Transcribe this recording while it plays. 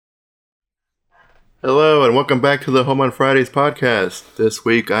Hello and welcome back to the Home on Fridays podcast. This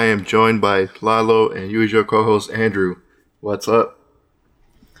week I am joined by Lalo and usual co-host Andrew. What's up?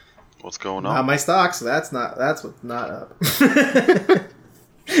 What's going on? Not my stocks. That's what's not up.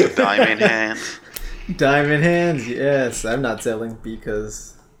 Diamond hands. Diamond hands. Yes, I'm not selling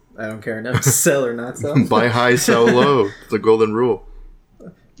because I don't care enough to sell or not sell. Buy high, sell low. It's the golden rule.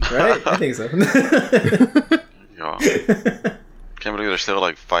 Right? I think so. Yeah. Can't believe they're still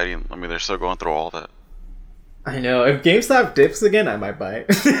like fighting. I mean, they're still going through all that. I know. If GameStop dips again, I might buy it.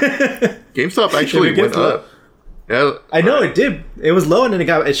 GameStop actually went up. Yeah, I know it did. It was low and then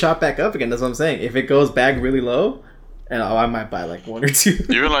it shot back up again. That's what I'm saying. If it goes back really low, and I might buy like one or two.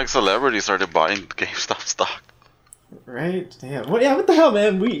 Even like celebrities started buying GameStop stock. Right? Damn. What the hell,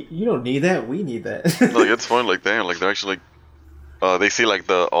 man? You don't need that. We need that. Like it's fun. Like damn. Like they're actually like, they see like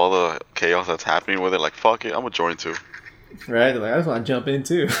all the chaos that's happening with it. Like fuck it, I'm gonna join too. Right? Like I just want to jump in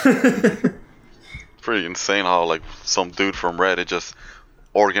too. Pretty insane how like some dude from Reddit just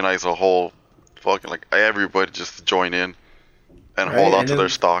organized a whole fucking like everybody just join in and hold on to their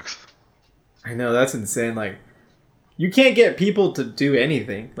stocks. I know, that's insane. Like you can't get people to do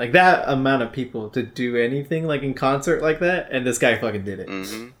anything. Like that amount of people to do anything like in concert like that, and this guy fucking did it.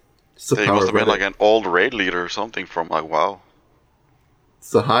 Mm-hmm. He must have been like an old raid leader or something from like WoW.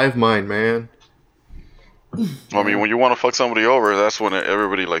 It's the hive mind, man. I mean, when you want to fuck somebody over, that's when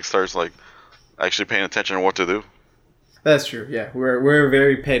everybody like starts like actually paying attention to what to do. That's true. Yeah, we're a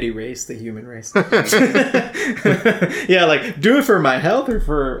very petty race, the human race. Yeah, like do it for my health or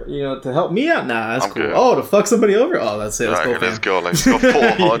for to help me out. Nah, that's cool. Good. Oh, to fuck somebody over. Oh, that's it. Let's go. Let's go full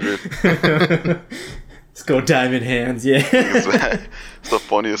 100. Let's go diamond hands. Yeah, it's the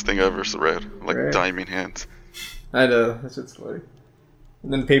funniest thing I've ever read. Like right. Diamond hands. I know that's just funny.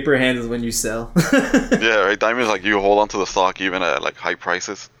 And then paper hands is when you sell. Yeah, right. Diamond is like you hold on to the stock even at like high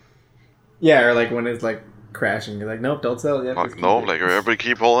prices. Yeah, or like when it's like crashing, you're like, nope, don't sell it yet. Like no, like everybody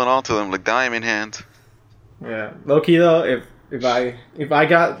keep holding on to them like diamond hands. Yeah, low key though, if I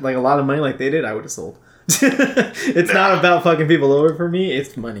got like a lot of money like they did, I would have sold. It's not about fucking people over for me.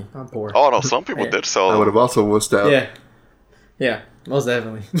 It's money. I'm poor. Oh no, some people did sell. I would have also wussed out. Yeah, most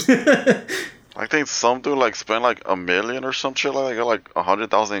definitely. I think some dude like spent like $1 million or some shit like that. Got like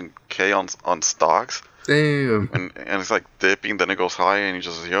 100,000 K on stocks. Damn. And it's like dipping, then it goes high, and he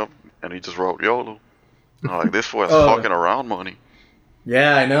just and he just wrote YOLO. I'm like, this fool has fucking around money.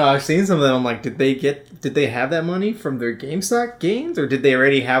 Yeah, I know. I've seen some of them. I'm like, did they have that money from their GameStop gains, or did they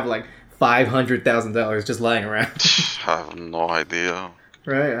already have like $500,000 just lying around? I have no idea.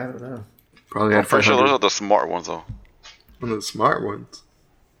 Right, I don't know. Probably. I'm pretty sure those are the smart ones though. One of the smart ones.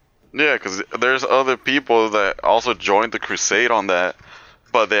 Yeah, because there's other people that also joined the crusade on that,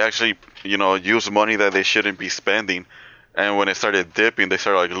 but they actually, use money that they shouldn't be spending. And when it started dipping, they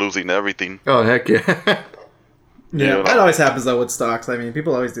started like losing everything. Oh heck yeah! Yeah, that always happens though with stocks. I mean,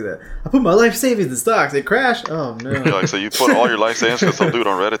 people always do that. I put my life savings in stocks. They crash. Oh no! Yeah, like so you put all your life savings because some dude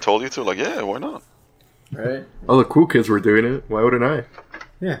on Reddit told you to. Like, yeah, why not? Right. All the cool kids were doing it. Why wouldn't I?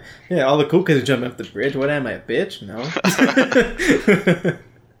 Yeah. All the cool kids are jumping off the bridge. What am I, a bitch? No.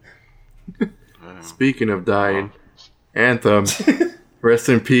 Speaking of dying, Anthem, rest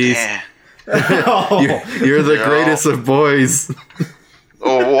in peace. Yeah. You're the greatest of boys.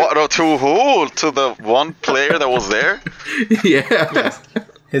 Oh, what? To who? To the one player that was there? Yeah. Yes.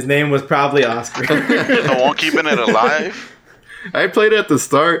 His name was probably Oscar. The one keeping it alive? I played at the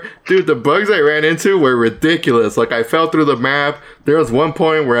start. Dude, the bugs I ran into were ridiculous. Like, I fell through the map. There was one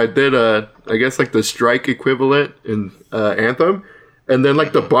point where I did, I guess, like, the strike equivalent in Anthem. And then,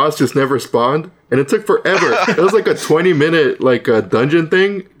 like, the boss just never spawned. And it took forever. It was like a 20-minute, like, dungeon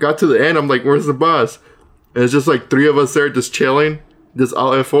thing. Got to the end. I'm like, where's the boss? And it's just, like, 3 of us there just chilling. Just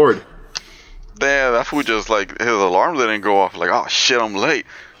all F forward. Damn, that fool just, like, his alarm didn't go off. Like, oh, shit, I'm late.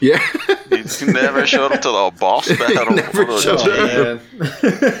 Yeah. He never showed up to the boss battle. Never showed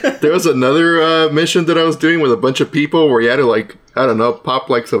up. There was another mission that I was doing with a bunch of people where you had to, like, I don't know, pop,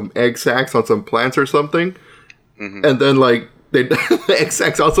 like, some egg sacs on some plants or something. Mm-hmm. And then, like, the egg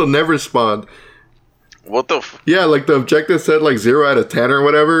sacs also never spawned. What the Yeah, like the objective said like 0 out of 10 or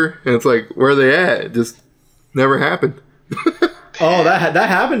whatever, and it's like, where are they at? It just never happened. Oh, that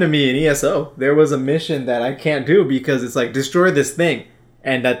happened to me in ESO. There was a mission that I can't do because it's like destroy this thing,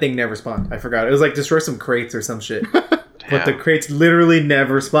 and that thing never spawned. I forgot. It was like destroy some crates or some shit. But the crates literally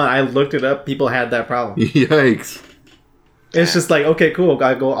never spawned. I looked it up. People had that problem. Yikes. It's just like, okay, cool.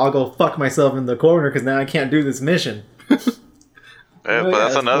 I'll go fuck myself in the corner because now I can't do this mission. Yeah,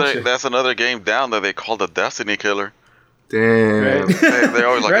 but that's another game down that they call the Destiny Killer. Damn. Right? They're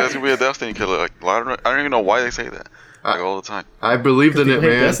always like, there's gonna be a Destiny Killer. Like, I don't even know why they say that. like all the time. I believed in it, People hate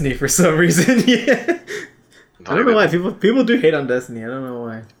man. Destiny for some reason. Yeah. I don't know why even- people do hate on Destiny. I don't know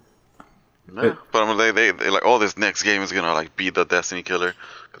why. Yeah, but I mean, they like, oh, this next game is gonna like be the Destiny killer.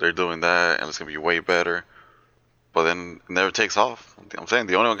 They're doing that, and it's gonna be way better. But then it never takes off. I'm saying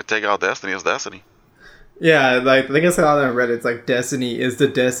the only one who can take out Destiny is Destiny. Yeah, like I think I saw that on Reddit. It's like Destiny is the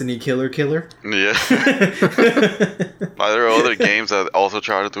Destiny killer. Yeah. Like, there are other games that also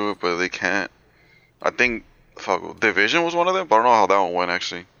try to do it, but they can't. I think Division was one of them, but I don't know how that one went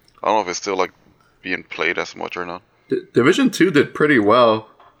actually. I don't know if it's still like being played as much or not. Division 2 did pretty well,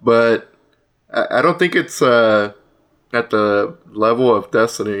 but I don't think it's at the level of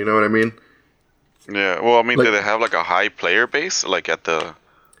Destiny, you know what I mean? Yeah, well, I mean, Like- did they have like a high player base, like at the,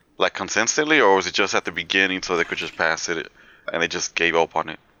 like consistently, or was it just at the beginning so they could just pass it and they just gave up on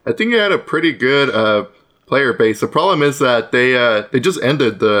it? I think it had a pretty good player base. The problem is that they just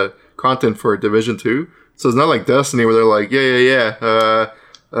ended the content for Division 2, so it's not like Destiny where they're like,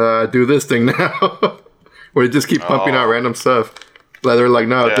 do this thing now. Where they just keep pumping out random stuff. Like they're like,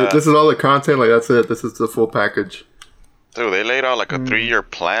 no, Yeah. this is all the content, like that's it. This is the full package. Dude, they laid out like a 3-year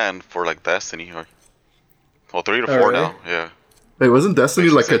plan for like Destiny, or 3 to 4 really? now. Yeah. Wait, wasn't Destiny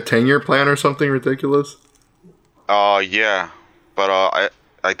Makes like a sense. 10-year plan or something ridiculous? Yeah, but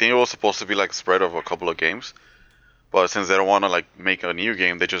I think it was supposed to be like spread over a couple of games, but since they don't want to like make a new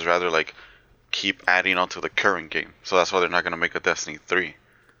game, they just rather like keep adding on to the current game. So that's why they're not gonna make a Destiny 3.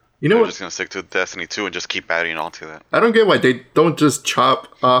 You know They're what? just gonna stick to Destiny 2 and just keep adding on to that. I don't get why they don't just chop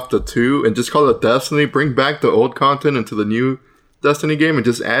off the 2 and just call it Destiny, bring back the old content into the new Destiny game and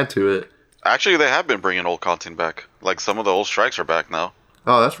just add to it. Actually, they have been bringing old content back. Like some of the old strikes are back now.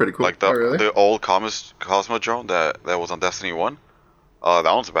 Oh, that's pretty cool. Like the Oh, really? the old Cosmodrome that was on Destiny 1. That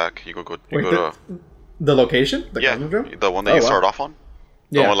one's back. You go Wait, to the location? The yeah, Cosmodrome? the one that Oh, you wow. start off on.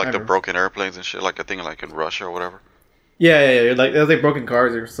 The Yeah, one with like I the remember. broken airplanes and shit. Like I think like in Russia or whatever. Yeah. Like there's like broken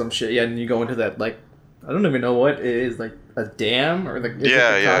cars or some shit. Yeah, and you go into that like I don't even know what it is, like a dam or like is it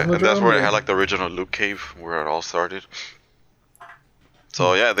Yeah, the yeah, and that's Cosmodrome? where it Yeah. had like the original loot cave where it all started.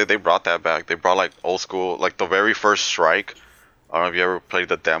 So yeah, they brought that back. They brought like old school, like the very first strike. I don't know if you ever played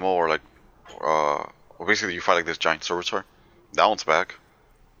the demo or like, basically you fight like this giant servitor. That one's back.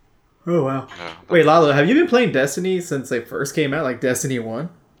 Oh wow. Yeah, Wait, Lalo, have you been playing Destiny since they first came out, like Destiny 1?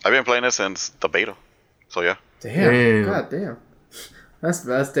 I've been playing it since the beta. So yeah. Damn. God damn.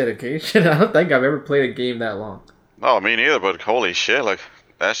 That's dedication. I don't think I've ever played a game that long. No, me neither. But holy shit, like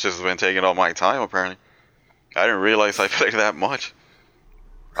that's just been taking all my time apparently. I didn't realize I played that much.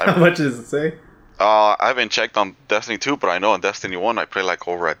 How much does it say? I haven't checked on Destiny 2, but I know on Destiny 1 I played like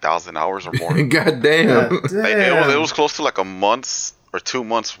over 1,000 hours or more. God damn. God damn. It was close to like a month's or 2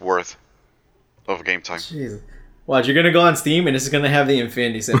 months worth of game time. Jesus. Watch, you're gonna go on Steam and it's gonna have the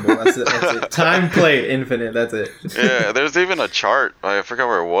infinity symbol. That's it. That's it. Time played infinite. That's it. Yeah, there's even a chart. I forgot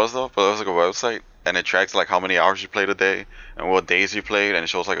where it was though, but it was like a website, and it tracks like how many hours you played a day and what days you played, and it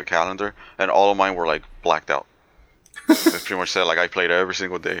shows like a calendar. And all of mine were like blacked out. It pretty much said like I played every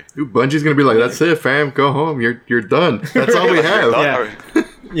single day. Dude, Bungie's gonna be like, that's it, fam. Go home. You're done. That's all we have. Yeah.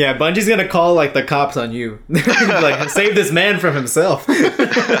 Yeah, Bungie's gonna call like the cops on you. Like save this man from himself.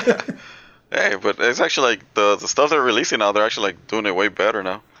 Hey, but it's actually like the stuff they're releasing now. They're actually like doing it way better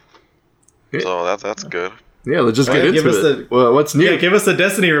now. Yeah. So that's good. Yeah, let's just Alright, get give into us it. Well, what's new? Yeah, give us the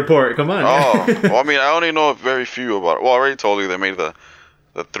Destiny report. Come on. Oh, well, I mean, I only know very few about it. Well, I already told you they made the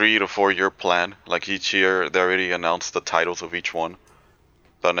 3 to 4 year plan. Like each year, they already announced the titles of each one.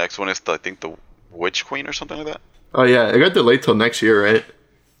 The next one is I think the Witch Queen or something like that. Oh yeah, it got delayed till next year, right?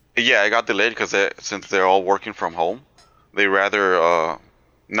 Yeah, it got delayed because since they're all working from home, they rather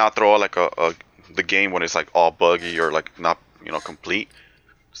not throw out like the game when it's like all buggy or like not complete.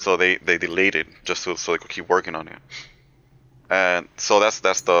 So they delayed it just so they could keep working on it. And so that's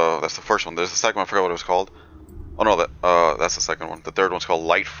the first one. There's the second one. I forgot what it was called. Oh no, that's the second one. The third one's called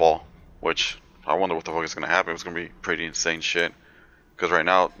Lightfall, which I wonder what the fuck is gonna happen. It's gonna be pretty insane shit. Because right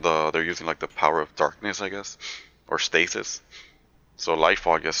now they're using like the power of darkness, I guess, or stasis. So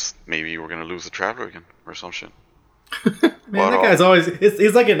Lightfall, I guess maybe we're gonna lose the Traveler again or some shit. Man, that guy's always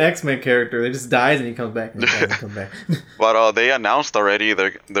he's like an X-Men character. He just dies and he comes back and he dies and comes back. But they announced already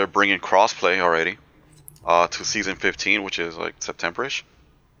they're bringing crossplay already to season 15, which is like September-ish,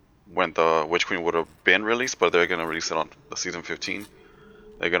 when the Witch Queen would have been released, but they're gonna release it on the season 15.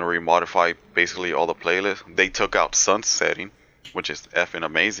 They're gonna remodify basically all the playlists. They took out sunsetting, which is effing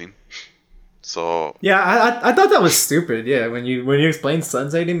amazing. So Yeah, I thought that was stupid. Yeah, when you explained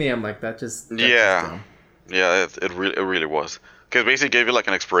sunsetting to me, I'm like, that's just dumb. Yeah, it really was. Because it basically gave you like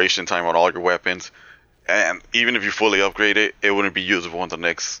an expiration time on all your weapons, and even if you fully upgrade it, it wouldn't be usable in the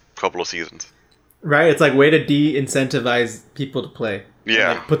next couple of seasons. Right? It's like way to de-incentivize people to play.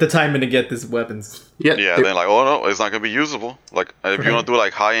 Yeah. Like, put the time in to get these weapons. Yeah, then like, oh no, it's not gonna be usable. Like, if you want to do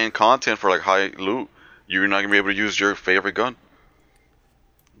like high-end content for like high loot, you're not gonna be able to use your favorite gun.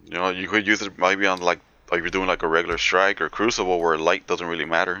 You know, you could use it maybe on like if you're doing like a regular strike or crucible where light doesn't really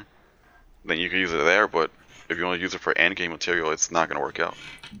matter. Then you can use it there, but if you want to use it for end game material, it's not gonna work out.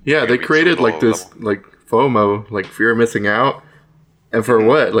 Yeah, they created like this like FOMO, like fear of missing out, and for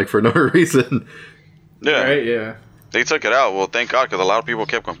what? Like for no reason. Yeah. Right. Yeah. They took it out. Well, thank God, because a lot of people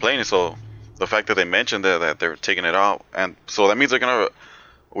kept complaining. So the fact that they mentioned that they're taking it out, and so that means they're gonna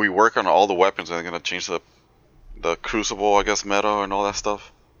rework on all the weapons, and they're gonna change the crucible, I guess, meta and all that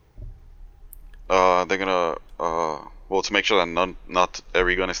stuff. They're gonna well, to make sure that not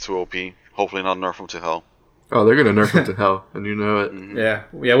every gun is too OP. Hopefully, not nerf them to hell. Oh, they're gonna nerf it to hell, and you know it. Mm-hmm.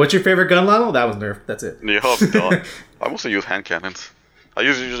 Yeah. What's your favorite gun, Lalo? That was nerfed. That's it. Yeah, done. I mostly use hand cannons. I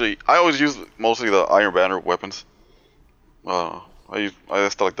always use mostly the Iron Banner weapons.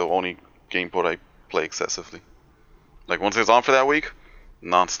 That's like the only game mode I play excessively. Like once it's on for that week,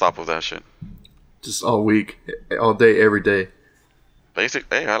 non-stop with that shit. Just all week, all day, every day. Hey,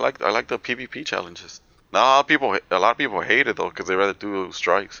 I like the PvP challenges. Now a lot of people hate it though because they rather do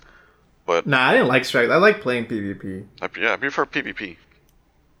strikes. But nah, I didn't like strikes. I like playing PvP. I prefer PvP.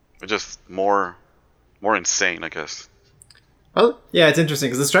 It's just more insane, I guess. Yeah, it's interesting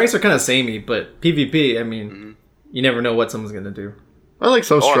because the strikes are kind of samey, but PvP, I mean, you never know what someone's gonna do. I like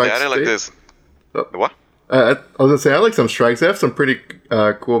some strikes. I like this. What? I was gonna say I like some strikes. They have some pretty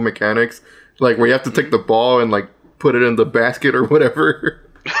cool mechanics, like where you have to take the ball and like put it in the basket or whatever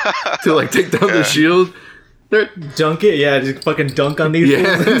to like take down the shield. Dunk it, yeah, just fucking dunk on these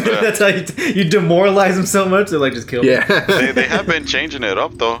fools. That's how you demoralize them so much, they're like, just kill them. They have been changing it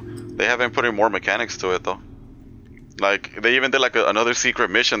up though. They have been putting more mechanics to it though. Like they even did like another secret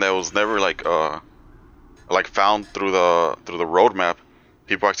mission that was never like found through the roadmap.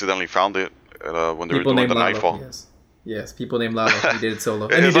 People accidentally found it when they were doing the Lalo, Nightfall. Yes, people named Lalo. He did it solo,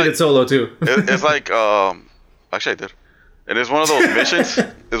 and he did it solo too. It's like actually I did. And it's one of those missions.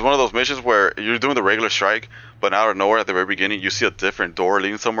 It's one of those missions where you're doing the regular strike, but out of nowhere at the very beginning, you see a different door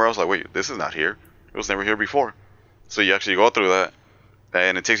leading somewhere else. Like, wait, this is not here. It was never here before. So you actually go through that,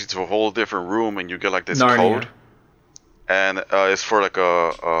 and it takes you to a whole different room, and you get like this code. And it's for like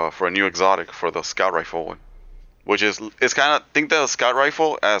for a new exotic for the scout rifle one, which is it's kind of think that the scout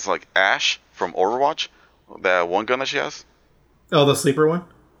rifle as like Ash from Overwatch, that one gun that she has. Oh, the sleeper one.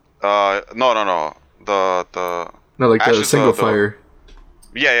 No. No, like Ash the single fire.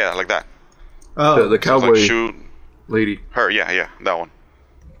 Yeah, like that. Oh, the cowboy like shoot lady. Her, yeah, that one.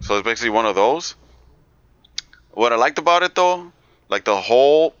 So it's basically one of those. What I liked about it though, like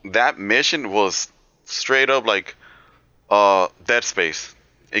that mission was straight up like Dead Space.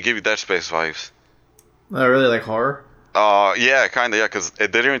 It gave you Dead Space vibes. Oh, really? Like horror? Yeah, kinda, yeah, because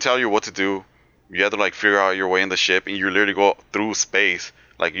it didn't even tell you what to do. You had to like figure out your way in the ship, and you literally go through space.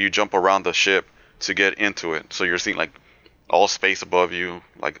 Like you jump around the ship to get into it, so you're seeing like all space above you,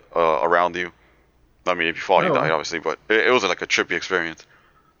 like around you. I mean, if you fall, you die, obviously, but it was like a trippy experience.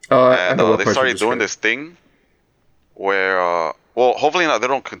 And they started doing this thing where, well, hopefully not. They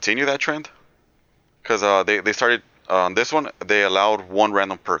don't continue that trend, because they started on this one. They allowed one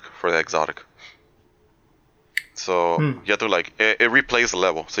random perk for the exotic. So you have to like it replays the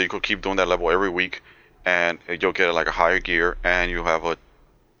level, so you could keep doing that level every week, and you'll get like a higher gear, and you have a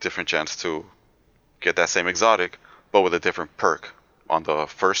different chance to get that same exotic, but with a different perk on the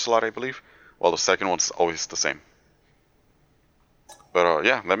first slot, I believe. While the second one's always the same. But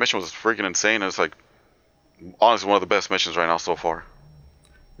yeah, that mission was freaking insane. It's like honestly one of the best missions right now so far.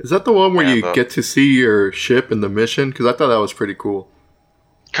 Is that the one where you get to see your ship in the mission? Because I thought that was pretty cool.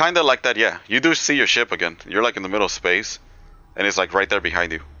 Kind of like that, yeah. You do see your ship again. You're like in the middle of space, and it's like right there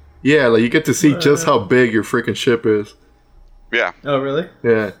behind you. Yeah, like you get to see just how big your freaking ship is. Yeah. Oh, really?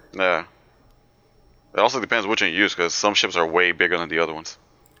 Yeah. Yeah. It also depends which one you use, because some ships are way bigger than the other ones.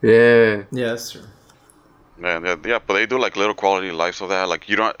 Yeah. Yeah, that's true. Yeah, but they do like little quality of life, so that like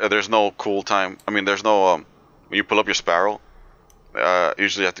you don't. There's no cool time. I mean, there's no when you pull up your Sparrow.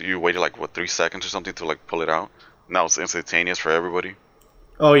 Usually you wait like 3 seconds or something to like pull it out. Now it's instantaneous for everybody.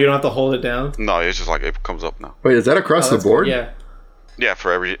 Oh, you don't have to hold it down? No, it's just like it comes up now. Wait, is that across the board? Cool. Yeah. Yeah,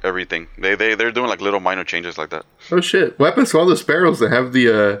 for everything. They're doing like little minor changes like that. Oh shit! What happens to all the sparrows that have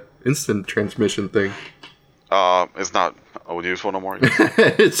the instant transmission thing? It's not useful no more.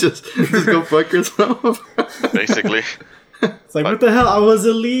 It's just go fuck yourself. Basically. It's like, what the hell? I was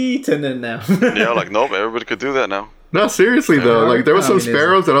elite, and then now. Yeah, like nope, everybody could do that now. No, seriously though, like there was some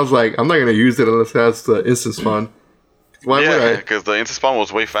sparrows that I was like, I'm not gonna use it unless it has the instant spawn. Why would I? Because the instant spawn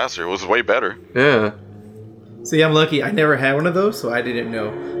was way faster. It was way better. Yeah. See, I'm lucky. I never had one of those, so I didn't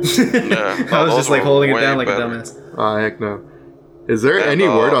know. Yeah, I was just like holding it down like better. a dumbass. Oh, heck no. Is there any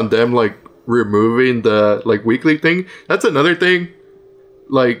word on them, like, removing the, like, weekly thing? That's another thing.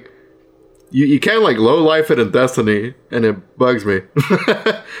 Like, you can't, like, low life it in Destiny, and it bugs me.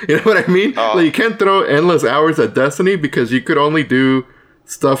 You know what I mean? Like, you can't throw endless hours at Destiny because you could only do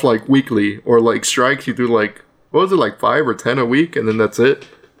stuff like weekly, or, like, strikes, you do, like, what was it, like 5 or 10 a week, and then that's it?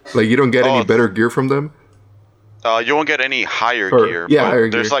 Like, you don't get any better gear from them? You won't get any higher gear. Yeah, but higher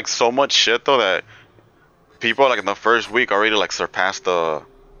there's gear. like so much shit though that people like in the first week already like surpassed the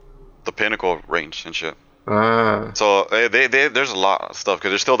pinnacle range and shit. So there's a lot of stuff because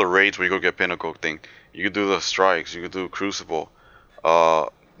there's still the raids where you go get pinnacle thing. You could do the strikes. You could do crucible.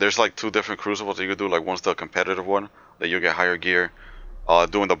 There's like 2 different crucibles that you could do. Like one's the competitive one that you get higher gear.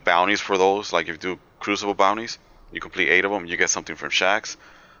 Doing the bounties for those. Like if you do crucible bounties, you complete 8 of them. You get something from Shaxx.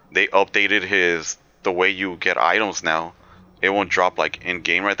 They updated the way you get items now. It won't drop like in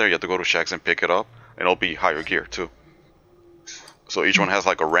game right there. You have to go to Shaxx and pick it up, and it'll be higher gear too. So each one has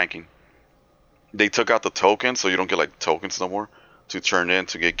like a ranking. They took out the tokens, so you don't get like tokens no more to turn in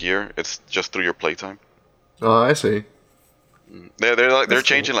to get gear. It's just through your playtime. Oh, I see. They're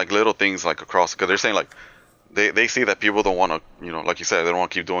changing like little things like across because they're saying like they see that people don't want to, like you said, they don't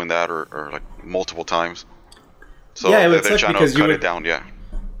want to keep doing that or like multiple times. So Yeah, they're it's trying to cut it down. Yeah.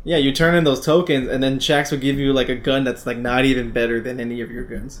 Yeah, you turn in those tokens, and then Shaxx would give you like a gun that's like not even better than any of your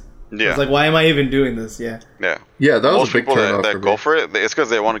guns. Yeah. It's like, why am I even doing this? Yeah. Yeah. Yeah, that was Most a big people turn that go for it, it's because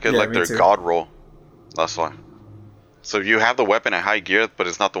they want to get like their too. god roll. That's why. So if you have the weapon at high gear, but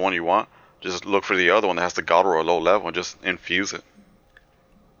it's not the one you want, just look for the other one that has the god roll at low level and just infuse it.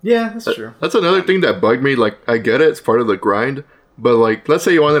 Yeah, that's true. That's another thing that bugged me. Like, I get it, it's part of the grind. But, like, let's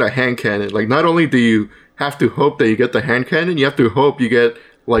say you wanted a hand cannon. Like, not only do you have to hope that you get the hand cannon, you have to hope you get,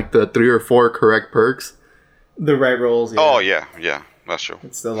 like, the 3 or 4 correct perks. The right rolls. Yeah. Oh, yeah. That's true.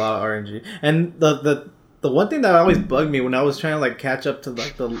 It's a lot of RNG. And the one thing that always bugged me when I was trying to, like, catch up to,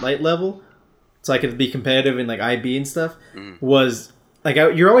 like, the light level, so I could be competitive in, like, IB and stuff, was, like,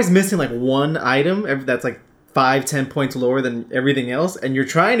 you're always missing, like, one item that's, like, 5-10 points lower than everything else, and you're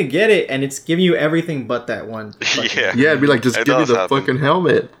trying to get it, and it's giving you everything but that one. Yeah, it'd be like, just give me the fucking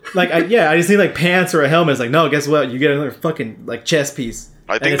helmet. Like, I just need like pants or a helmet. It's like, no, guess what? You get another fucking like chest piece.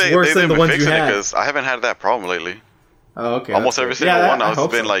 I think it's they've been fixing it because I haven't had that problem lately. Oh, okay. Almost every single one now has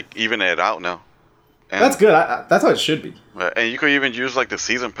been like even it out now. And, that's good. That's how it should be. And you could even use like the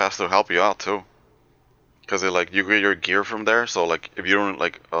season pass to help you out too. Because like you get your gear from there, so like if you don't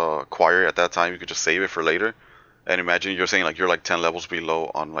like acquire it at that time, you could just save it for later. And imagine you're saying like you're like 10 levels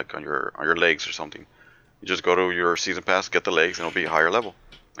below on like on your legs or something. You just go to your season pass, get the legs, and it'll be a higher level,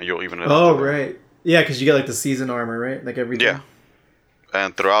 and you'll even it out. Oh right, yeah, because you get like the season armor, right? Like everything. Yeah,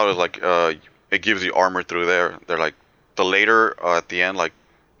 and throughout it like it gives you armor through there. They're like the later at the end, like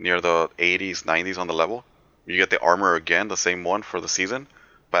near the 80s, 90s on the level, you get the armor again, the same one for the season,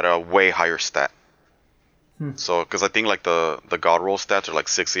 but a way higher stat. So, because I think like the god roll stats are like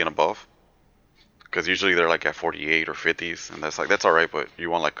 60 and above. Because usually they're like at 48 or 50s, and that's all right. But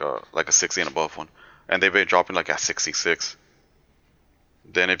you want like a 60 and above one, and they've been dropping like at 66.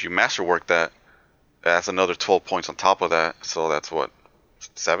 Then if you masterwork that, that's another 12 points on top of that. So that's what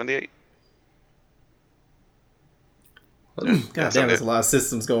 78. God damn, there's a lot of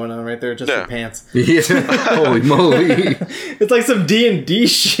systems going on right there just for pants. Yeah, holy moly! It's like some D&D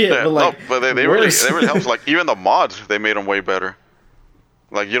shit, Yeah, but like but they really helps. Like even the mods, they made them way better.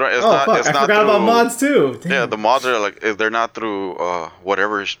 Like you don't. It's not. Fuck. It's I not forgot through, about mods too. Damn. Yeah, the mods are like they're not through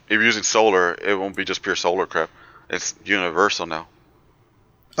whatever. If you're using solar, it won't be just pure solar crap. It's universal now.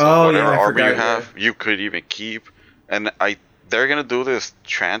 So whatever armor you have, you could even keep. And they're gonna do this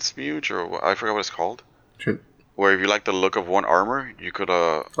transmute or I forgot what it's called. Where if you like the look of one armor, you could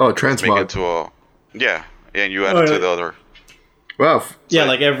transmog. make it to a and you add it to the other. Wow. Yeah,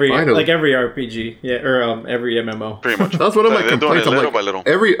 like every RPG, or every MMO. Pretty much. That's one of my complaints. Little by little.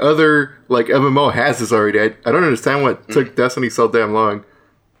 Every other like MMO has this already. I don't understand what took Destiny so damn long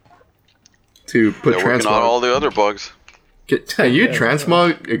to put transmog. Working on all the other bugs. Can you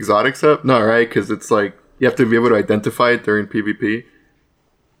transmog exotics up? No, right? Because it's like you have to be able to identify it during PvP.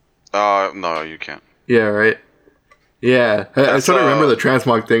 No, you can't. Yeah, right. Yeah, I sort of remember the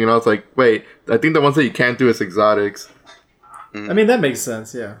transmog thing, and I was like, wait, I think the ones that you can't do is exotics. I mean, that makes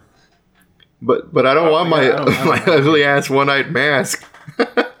sense, yeah. But I don't want my ugly ass one-eyed mask.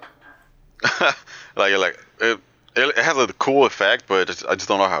 It has a cool effect, but I just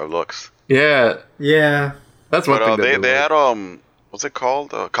don't know how it looks. Yeah. That's one thing. They add what's it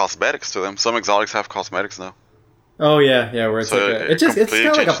called? Cosmetics to them. Some exotics have cosmetics now. Oh yeah, where it's So like it's kind of like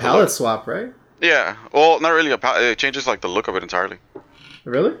a changes the palette look. swap, right? Yeah, well, not really it changes like the look of it entirely.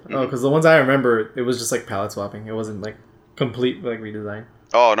 Really? Oh, because the ones I remember, it was just like palette swapping. It wasn't like complete like redesign.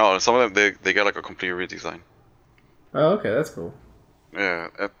 Oh no, some of them they get like a complete redesign. Oh, okay, that's cool. Yeah,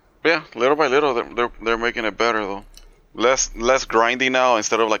 yeah. Little by little, they're making it better though. Less grinding now.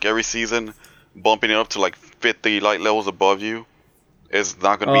 Instead of like every season bumping it up to like 50 light levels above you, it's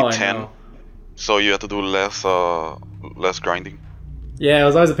not gonna be 10. So you have to do less grinding. Yeah, it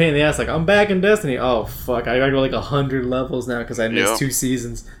was always a pain in the ass. Like, I'm back in Destiny. Oh fuck, I gotta go like 100 levels now because I missed 2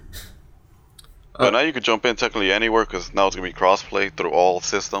 seasons. But now you can jump in technically anywhere because now it's gonna be crossplay through all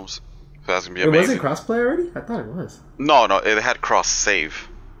systems. So that's gonna be amazing. It wasn't crossplay already? I thought it was. No, it had cross save.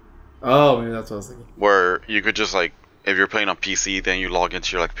 Oh, maybe that's what I was thinking. Where you could just like, if you're playing on PC, then you log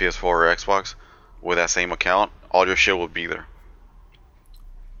into your like PS4 or Xbox with that same account. All your shit will be there.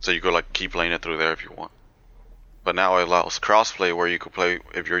 So you could like keep playing it through there if you want. But now it allows crossplay where you could play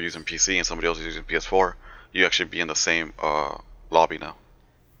if you're using PC and somebody else is using PS4. You actually be in the same lobby now.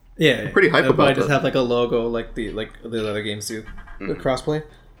 Yeah, pretty hype about that. Just have like a logo like the other games do. The crossplay.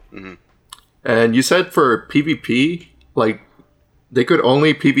 Mm-hmm. And you said for PvP, like they could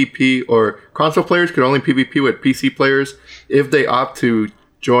only PvP, or console players could only PvP with PC players if they opt to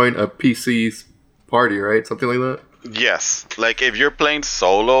join a PC's party, right? Something like that. Yes, like if you're playing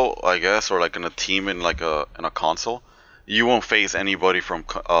solo, I guess, or like in a team in like a console, you won't face anybody from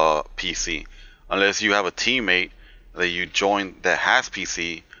PC unless you have a teammate that you join that has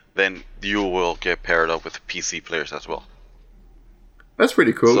PC. Then you will get paired up with PC players as well. That's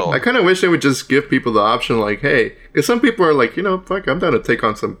pretty cool. So, I kind of wish they would just give people the option, like, hey, because some people are like, fuck, I'm down to take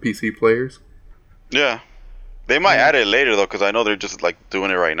on some PC players. Yeah, they might add it later though, because I know they're just like doing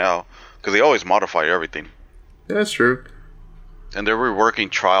it right now, because they always modify everything. Yeah, that's true. And they're reworking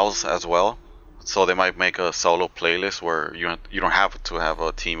trials as well, so they might make a solo playlist where you don't have to have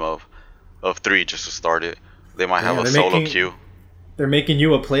a team of 3 just to start it. They might have a solo queue. They're making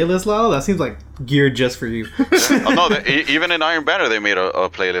you a playlist, Lalo? That seems like geared just for you. Oh, no, even in Iron Banner they made a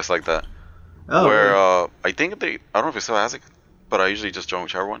playlist like that. Oh, where really? I think I don't know if it still has it, but I usually just join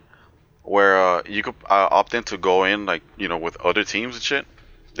whichever one. Where you could opt in to go in like with other teams and shit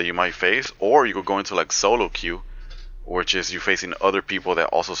that you might face, or you could go into like solo queue, which is you facing other people that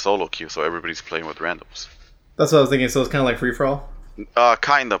also solo queue, so everybody's playing with randoms. That's what I was thinking. So it's kind of like free for all.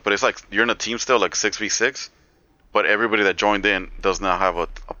 Kind of, but it's like you're in a team still, like 6v6, but everybody that joined in does not have a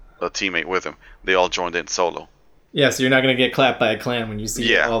teammate with them. They all joined in solo. Yeah, so you're not gonna get clapped by a clan when you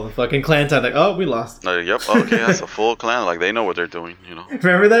see all the fucking clan time. Like, oh, we lost. Yep. Okay, that's a full clan. Like they know what they're doing.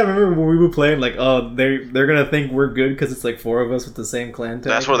 Remember that? Remember when we were playing? Like, oh, they're gonna think we're good because it's like 4 of us with the same clan tag.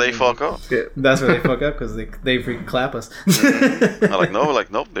 That's where they fuck up. Yeah. That's where they fuck up because they freaking clap us.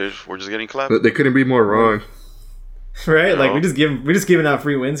 Mm-hmm. Nope. We're just getting clapped. They couldn't be more wrong. Right? Like we're just giving out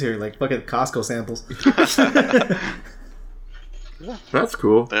free wins here, like fucking Costco samples. That's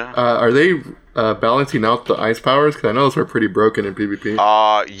cool. Yeah. Are they balancing out the ice powers? Because I know those are pretty broken in PvP.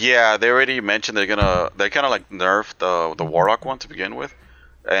 Yeah, they already mentioned they kind of like nerfed the Warlock one to begin with,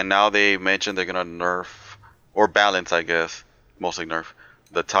 and now they mentioned they're gonna nerf or balance, I guess, mostly nerf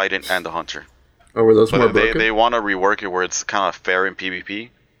the Titan and the Hunter. Oh, were those more broken? They want to rework it where it's kind of fair in PvP,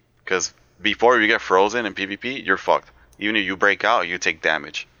 because before you get frozen in PvP, you're fucked. Even if you break out, you take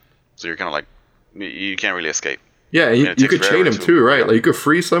damage, so you're kind of like you can't really escape. Yeah, and you could chain them too, right? Yeah. Like you could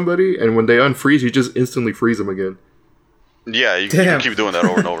freeze somebody, and when they unfreeze, you just instantly freeze them again. Yeah, you can keep doing that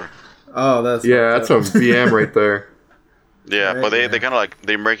over and over. Oh, that's some VM right there. Yeah, right, but they kind of like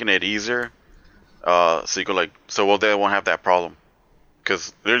they're making it easier, so you could they won't have that problem.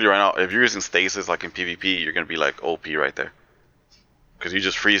 Because literally right now, if you're using stasis like in PvP, you're gonna be like OP right there. Because you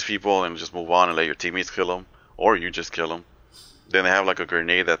just freeze people and just move on and let your teammates kill them, or you just kill them. Then they have like a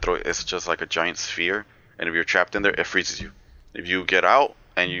grenade that it's just like a giant sphere. And if you're trapped in there, it freezes you. If you get out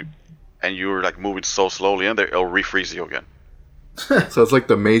and you're like moving so slowly in there, it'll refreeze you again. So it's like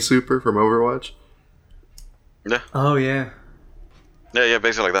the Mei Super from Overwatch. Yeah. Oh yeah. Yeah,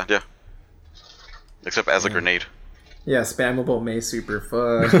 basically like that. Yeah. Except as a grenade. Yeah, spammable Mei Super.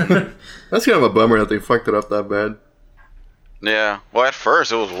 Fuck. That's kind of a bummer that they fucked it up that bad. Yeah. Well, at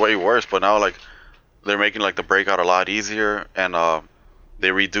first it was way worse, but now like they're making like the breakout a lot easier, and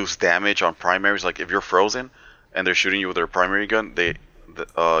they reduce damage on primaries. Like if you're frozen and they're shooting you with their primary gun,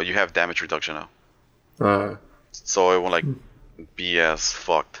 you have damage reduction now. So it won't like be as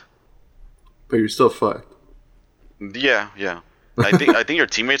fucked. But you're still fucked. Yeah. I think your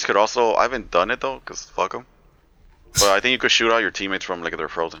teammates could also. I haven't done it though, cause fuck them. But I think you could shoot out your teammates from like if they're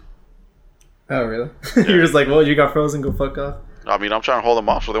frozen. Oh really? Yeah. You're just like, well, you got frozen. Go fuck off. I mean, I'm trying to hold them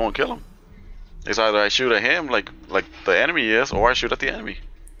off so they won't kill them. It's either I shoot at him like the enemy is, or I shoot at the enemy.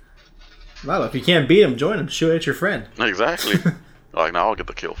 Lalo, if you can't beat him, join him. Shoot at your friend. Exactly. Like, now I'll get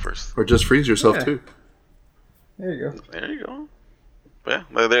the kill first. Or just freeze yourself too. There you go. There you go. But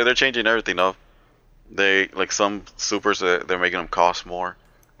yeah, they're changing everything up. They like some supers they're making them cost more,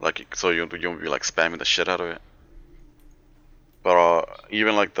 like so you won't be like spamming the shit out of it. But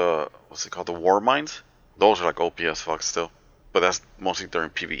even like the what's it called, the war mines, those are like OP as fuck still. But that's mostly during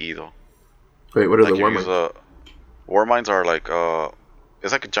PvE though. Wait, what are like the war mines? War mines are like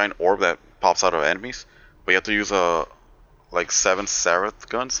it's like a giant orb that pops out of enemies, but you have to use like 7 Sareth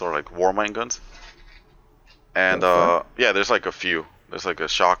guns or like war mine guns. And yeah, there's like a few. There's like a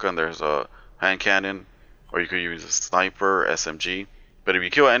shotgun, there's a hand cannon, or you could use a sniper, SMG. But if you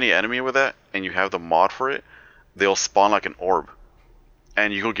kill any enemy with that, and you have the mod for it, they'll spawn like an orb.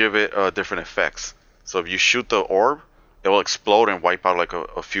 And you can give it different effects. So if you shoot the orb, it will explode and wipe out like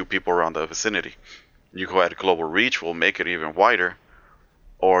a few people around the vicinity. You could add global reach, will make it even wider.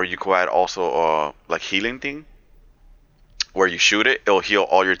 Or you could add also like healing thing, where you shoot it, it'll heal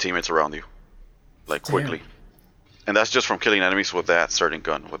all your teammates around you, like quickly. Damn. And that's just from killing enemies with that certain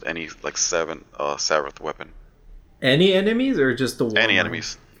gun, with any like 7 Sareth weapon. Any enemies or just the war Any mine?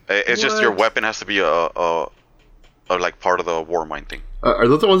 Enemies. It's just your weapon has to be a like part of the war mine thing. Are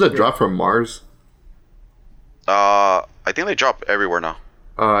those the ones that drop from Mars? I think they drop everywhere now.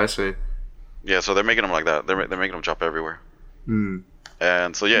 Oh, I see. Yeah, so they're making them like that. They're making them drop everywhere.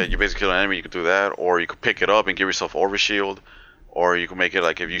 And so yeah, you basically kill an enemy, you could do that, or you could pick it up and give yourself overshield. Or you can make it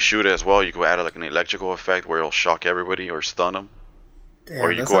like if you shoot it as well, you could add like an electrical effect where it'll shock everybody or stun them. Damn, or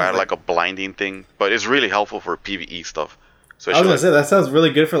you could add like a blinding thing. But it's really helpful for PvE stuff. So I was gonna say that sounds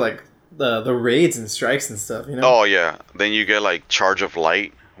really good for like the raids and strikes and stuff. You know? Oh yeah. Then you get like Charge of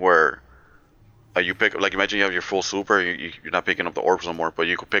Light, where you pick like imagine you have your full super, you're not picking up the orbs no more, but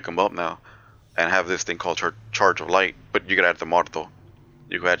you could pick them up now and have this thing called Charge of Light. But you could add the mod though.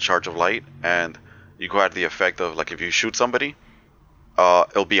 You could add Charge of Light, and you could add the effect of like if you shoot somebody.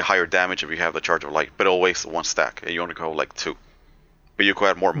 It'll be higher damage if you have the Charge of Light, but it'll waste 1 stack, and you only go like 2. But you could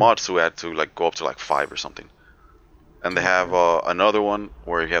add more mods to add to like go up to like 5 or something. And they have another one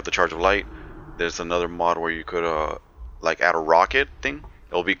where you have the Charge of Light. There's another mod where you could like add a rocket thing.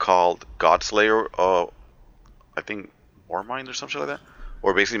 It'll be called Godslayer. I think War Mine or something like that.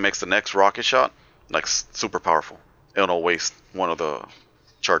 Or basically makes the next rocket shot like super powerful. It'll waste 1 of the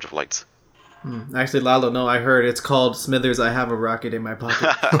Charge of Lights. Actually, Lalo, no, I heard it's called Smithers. I have a rocket in my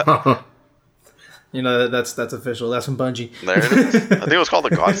pocket. You know that's official. That's from Bungie. There it is. I think it was called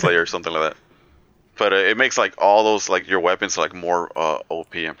the Godslayer or something like that. But it makes like all those like your weapons like more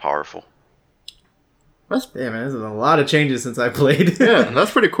OP and powerful. Yeah, man, there's a lot of changes since I played. Yeah,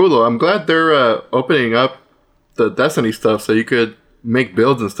 that's pretty cool though. I'm glad they're opening up the Destiny stuff so you could make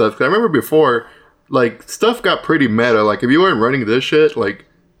builds and stuff. 'Cause I remember before, like stuff got pretty meta. Like if you weren't running this shit, like.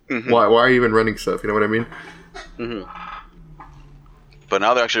 Why are you even running stuff? You know what I mean? But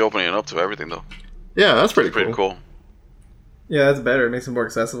now they're actually opening it up to everything, though. Yeah, that's pretty cool. Yeah, that's better. It makes it more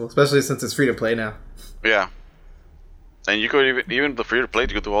accessible, especially since it's free to play now. Yeah, and you could even the free to play, you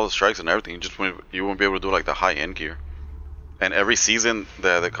could do all the strikes and everything. You won't be able to do like the high end gear. And every season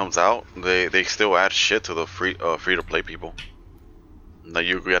that comes out, they still add shit to the free to play people. Like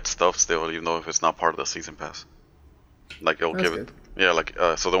you get stuff still, even though if it's not part of the season pass. Like it'll give it. Yeah, like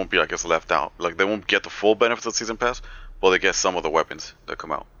so they won't be like it's left out. Like they won't get the full benefits of the season pass, but they get some of the weapons that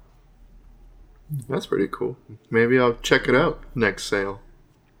come out. That's pretty cool. Maybe I'll check it out next sale.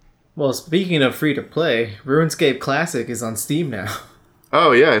 Well, speaking of free to play, RuneScape Classic is on Steam now.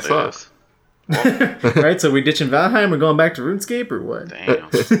 Oh yeah, I saw it. Well, right, so we ditching Valheim, we're going back to RuneScape or what? Damn.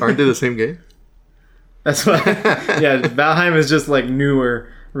 Aren't they the same game? That's why. Yeah, Valheim is just like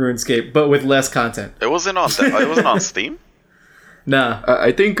newer RuneScape, but with less content. It wasn't on Steam? Nah.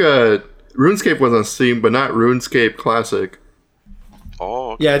 I think RuneScape was on Steam, but not RuneScape Classic.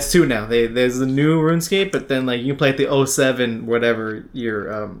 Oh, okay. Yeah, it's 2 now. There's the new RuneScape, but then like you can play the 07 whatever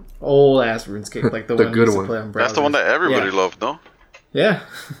your old ass RuneScape, like the one good you used one. to play on browsers. That's the one that everybody loved, no? Yeah.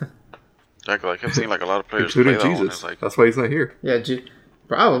 Like I kept seeing like a lot of players including play that one. Jesus. It's like, that's why he's not here. Yeah,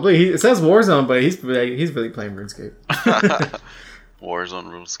 probably. It says Warzone, but he's really playing RuneScape. Warzone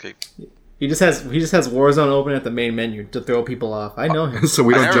RuneScape. He just has Warzone open at the main menu to throw people off. I know him. So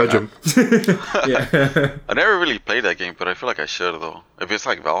we don't judge him. Yeah. I never really played that game, but I feel like I should though. If it's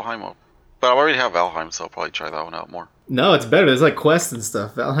like Valheim, but I already have Valheim, so I'll probably try that one out more. No, it's better. There's like quests and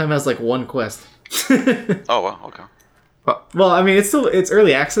stuff. Valheim has like 1 quest. Oh wow, okay. Well, I mean, it's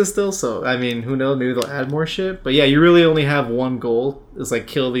early access still, so I mean, who knows? Maybe they'll add more shit. But yeah, you really only have one goal. It's like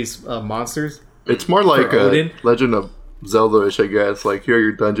kill these monsters. It's more like Odin. Legend of Zelda-ish, I guess. Like, here are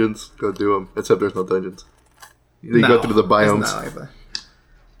your dungeons. Go do them. Except there's no dungeons. You go through the biomes. It's not like that.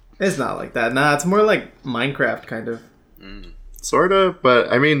 It's not like that. Nah, it's more like Minecraft, kind of. Sort of,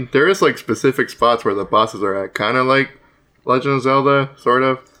 but I mean, there is like specific spots where the bosses are at. Kind of like Legend of Zelda, sort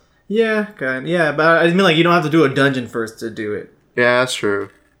of. Yeah, kind of. Yeah, but I mean, like, you don't have to do a dungeon first to do it. Yeah, that's true.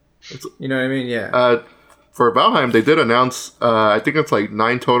 You know what I mean? Yeah. For Valheim, they did announce, I think it's like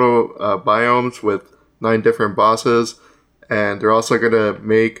 9 total biomes with 9 different bosses. And they're also going to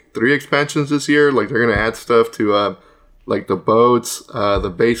make 3 expansions this year. Like, they're going to add stuff to, like, the boats,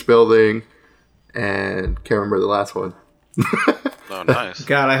 the base building, and can't remember the last one. Oh, nice.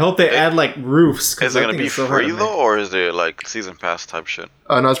 God, I hope they add, like, roofs. Is it going to be free, though, or is it, like, season pass type shit?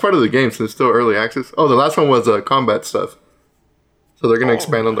 No, it's part of the game, so it's still early access. Oh, the last one was combat stuff. So they're going to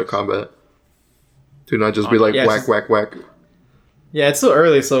expand on the combat. To not just be like, whack, whack, whack. Yeah, it's still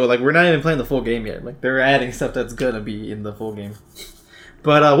early, so, like, we're not even playing the full game yet. Like, they're adding stuff that's going to be in the full game.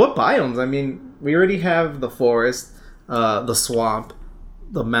 But, what biomes? I mean, we already have the forest, the swamp,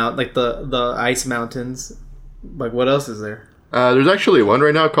 the the ice mountains. Like, what else is there? There's actually one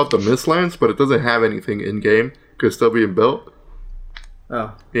right now called the Mistlands, but it doesn't have anything in-game because it's still being built.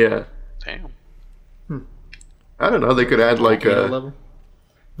 Oh. Yeah. Damn. I don't know. They could add, like, a... level?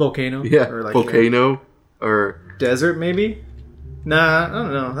 Volcano? Yeah, or like volcano, or... Desert, maybe? Nah, I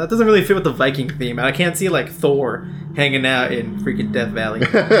don't know. That doesn't really fit with the Viking theme. I can't see, like, Thor hanging out in freaking Death Valley.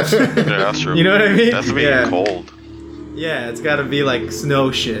 Yeah, that's true. You know what I mean? That's being cold. Yeah, it's gotta be, like,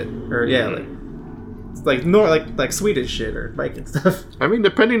 snow shit. Or, yeah, like... It's like, like Swedish shit or Viking stuff. I mean,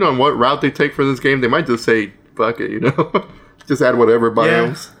 depending on what route they take for this game, they might just say, fuck it, you know? Just add whatever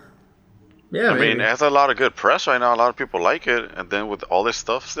biomes. Yeah, I mean, it has a lot of good press right now. A lot of people like it. And then with all this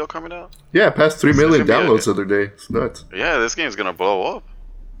stuff still coming out. Yeah, past 3 million downloads the other day. It's nuts. Yeah, this game's going to blow up.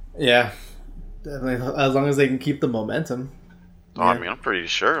 Yeah. Definitely. As long as they can keep the momentum. Oh, yeah. I mean, I'm pretty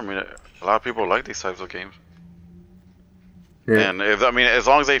sure. I mean, a lot of people like these types of games. Yeah. And, as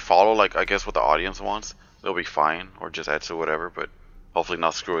long as they follow, like, I guess what the audience wants, they'll be fine. Or just add to whatever. But hopefully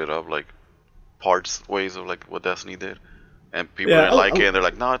not screw it up, like, ways of, like, what Destiny did. And people didn't like it, and they're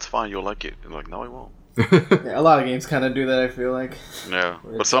like, no, it's fine, you'll like it. And like, no, I won't. Yeah, a lot of games kind of do that, I feel like. Yeah,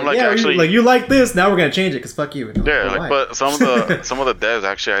 but it's some actually... you like this, now we're going to change it, because fuck you. Yeah, like, but some of the devs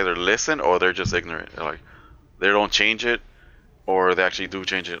actually either listen, or they're just ignorant. They're like, they don't change it, or they actually do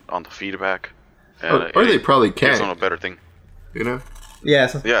change it on the feedback. And or they probably can't. It's on a better thing. You know? Yeah,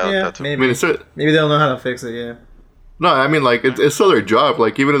 that's maybe. I mean, maybe they don't know how to fix it, yeah. No, I mean, like, it's still their job.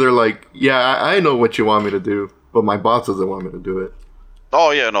 Like, even if they're like, yeah, I know what you want me to do. But my boss doesn't want me to do it.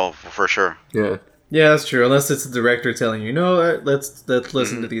 Oh yeah, no, for sure. Yeah. Yeah, that's true. Unless it's the director telling you, no, let's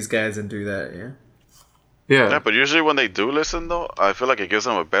listen to these guys and do that. Yeah. Yeah. Yeah, but usually when they do listen, though, I feel like it gives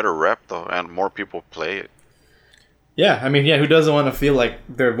them a better rep, though, and more people play it. Yeah, I mean, who doesn't want to feel like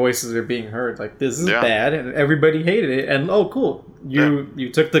their voices are being heard? Like, this is bad, and everybody hated it, and oh, cool,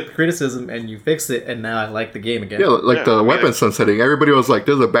 you took the criticism and you fixed it, and now I like the game again. Yeah, like the weapon sunsetting. Everybody was like,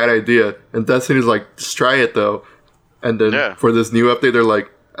 this is a bad idea, and Destiny's like, just try it, though. And then for this new update, they're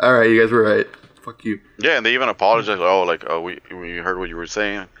like, all right, you guys were right. Fuck you. Yeah, and they even apologized, we heard what you were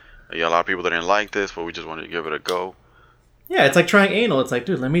saying. Yeah, a lot of people didn't like this, but we just wanted to give it a go. Yeah, it's like trying anal. It's like,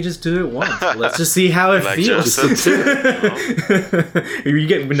 dude, let me just do it once. Let's just see how it feels. If you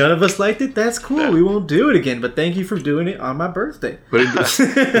get none of us liked it, that's cool. Yeah. We won't do it again. But thank you for doing it on my birthday. But just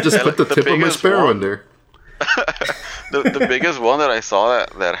put the tip of my sparrow in there. The biggest one that I saw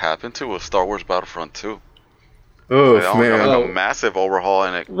that happened to was Star Wars Battlefront 2. Oh, man. Got a massive overhaul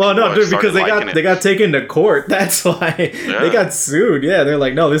in it. Well, no, dude, because they got taken to court. That's why they got sued. Yeah, they're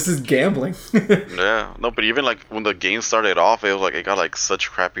like, no, this is gambling. Yeah, no, but even like when the game started off, it was like it got like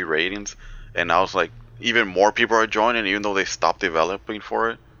such crappy ratings, and now it's like even more people are joining, even though they stopped developing for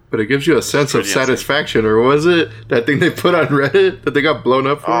it. But it gives you a sense of satisfaction, or was it that thing they put on Reddit that they got blown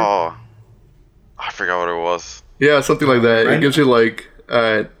up for? Oh, I forgot what it was. Yeah, something like that. It gives you like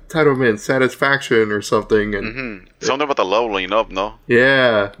entitlement, satisfaction, or something, and something about the leveling up. No.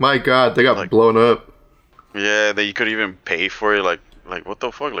 Yeah, my God, they got blown up. Yeah, that you could even pay for it. Like what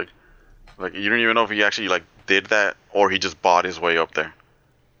the fuck? Like you don't even know if he actually like did that or he just bought his way up there.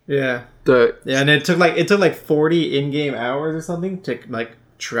 Yeah. And it took like 40 in-game hours or something to like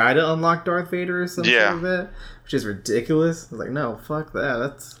try to unlock Darth Vader or something like that, which is ridiculous. I was like, no, fuck that.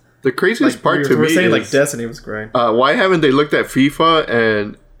 That's the craziest part to me. We're saying like Destiny was great. Why haven't they looked at FIFA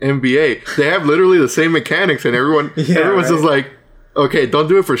and NBA? They have literally the same mechanics, and everyone's just like, okay, don't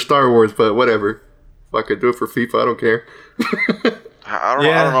do it for Star Wars, but whatever. Fuck it, do it for FIFA. I don't care. I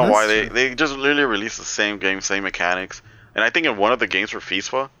don't know why they just literally released the same game, same mechanics. And I think in one of the games for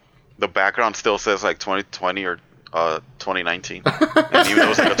FIFA, the background still says like 2020 or 2019, and even though it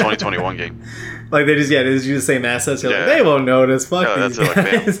was like a 2021 game. Like they just use the same assets. You're Yeah. like, they won't notice. Fuck Yeah, these that's it.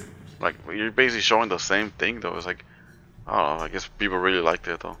 Like, guys. damn. Like you're basically showing the same thing though. It's like, I don't know. I guess people really liked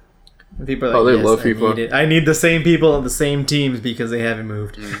it though. People are like, they yes, love I FIFA. need it. I need the same people on the same teams because they haven't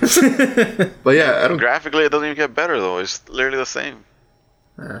moved. But yeah, I don't. Graphically, it doesn't even get better though. It's literally the same.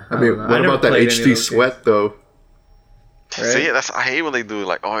 I mean, don't know. what I never about that played any of HD those sweat though? Right. See, I hate when they do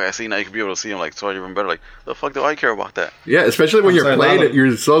like, oh, I see now you can be able to see them like so even better. Like, the fuck do I care about that? Yeah, especially when I'm you're sorry, playing Lalo. it,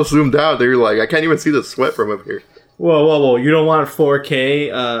 you're so zoomed out that you're like, I can't even see the sweat from up here. Whoa! You don't want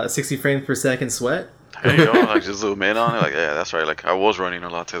 4K, 60 frames per second sweat? There you go. Like just zoom in on it. Like, yeah, that's right. Like I was running a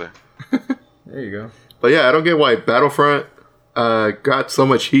lot today. There you go. But yeah, I don't get why Battlefront got so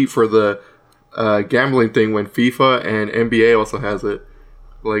much heat for the gambling thing when FIFA and NBA also has it.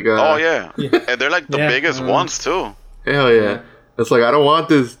 Like, Oh yeah, and they're like the Yeah, biggest ones too. hell yeah. It's like, I don't want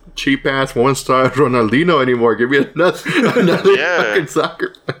this cheap ass 1-star Ronaldinho another me another Yeah. fucking soccer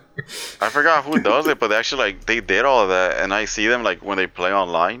player. I forgot who does it, but they actually like they did all of that, and I see them like when they play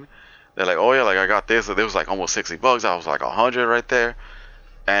online. They're like, oh yeah, like I got this. It was like almost $60. I was like 100 right there,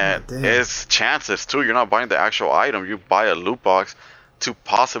 and Oh, damn. it's chances too. You're not buying the actual item. You buy a loot box to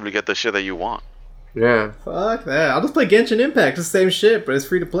possibly get the shit that you want. Yeah, Fuck that. I'll just play Genshin Impact. It's the same shit, but it's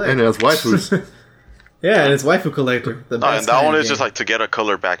free to play. and as waifus. Yeah, and it's Waifu Collector. The No, best and that kind one of is just game. like to get a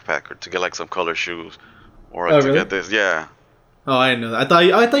color backpack or to get like some color shoes, or like, Oh, to really? get this. Yeah. Oh, I didn't know that.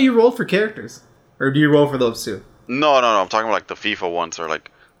 I thought you rolled for characters. Or do you roll for those too? No. I'm talking about like the FIFA ones or like.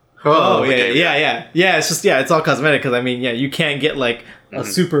 Oh, yeah, game, yeah. It's just, it's all cosmetic because, I mean, yeah, you can't get, like, a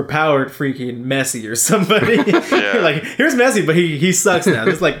super powered freaking Messi or somebody. Yeah. Like, here's Messi, but he sucks now.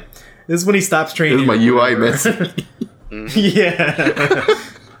 This is when he stops training. This is my or UI whatever. Messi. Yeah.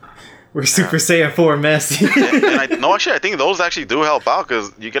 We're Super Saiyan 4 Messi. And I think those actually do help out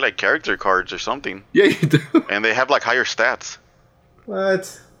because you get like character cards or something, Yeah, you do. and they have like higher stats.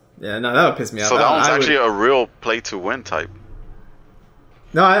 What? Yeah, no, that would piss me off. So that one's I actually would, a real play to win type.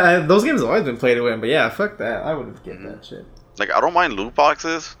 no, those games have always been play to win, but yeah, fuck that. I wouldn't get that shit. Like I don't mind loot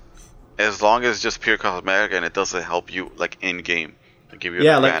boxes, as long as it's just pure cosmetic and it doesn't help you like in game, to give you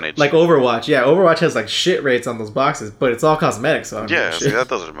Yeah, an like advantage. like Overwatch. Yeah, Overwatch has like shit rates on those boxes, but it's all cosmetic, so I don't give yeah, a see, shit. that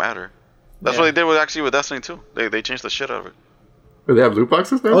doesn't matter. That's Yeah. what they did with Destiny 2. They changed the shit out of it. Do they have loot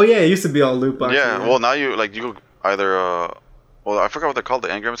boxes now? Oh yeah, it used to be all loot boxes. Yeah, well now you go either well I forgot what they're called, the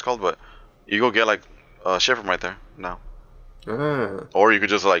engram is called, but you go get like shit from right there now. Ah. Or you could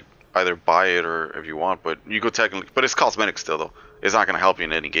just like either buy it or if you want, but you could technically, but it's cosmetic still though. It's not gonna help you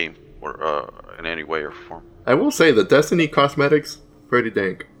in any game or in any way or form. I will say the Destiny cosmetics, pretty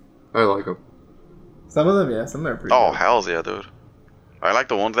dank. I like them. Some of them, yeah, some of them are pretty. Oh good. hells yeah, dude! I like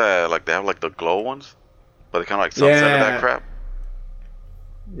the ones that like they have like the glow ones, but they kind of like sunset Yeah. that crap.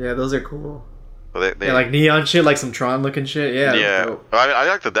 Yeah, those are cool. But they Yeah, like neon shit, like some Tron looking shit. Yeah, yeah. that's dope. I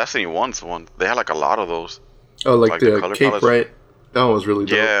like the Destiny ones one. They had like a lot of those. Oh, like, Like the the color Cape palettes? Bright. That one was really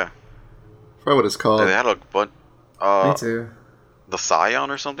dope. Yeah, I forgot what it's called. they had a bunch. Me too. The Scion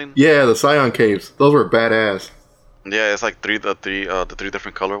or something. Yeah, the Scion Caves. Those were badass. Yeah, it's like the three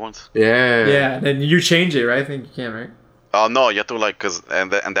different color ones. Yeah. Yeah, then you change it, right? I think you can, right? No, you have to like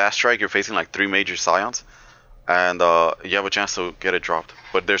and that strike you're facing like 3 major Scions, and you have a chance to get it dropped.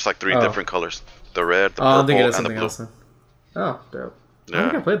 But there's like 3 Oh. different colors: the red, the Oh, I'm thinking purple, of and the something blue. else. Then. Oh, dope. I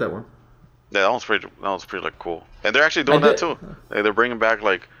think I Yeah, played that one. yeah, that one's pretty like cool. And they're actually doing I that did- too. They're bringing back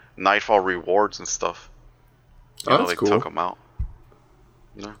like Nightfall rewards and stuff. Oh, that's they cool. took them out.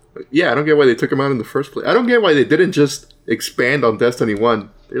 Yeah, I don't get why they took them out in the first place. I don't get why they didn't just expand on Destiny 1.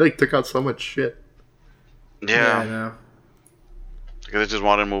 They like took out so much shit. I Yeah, know. because they just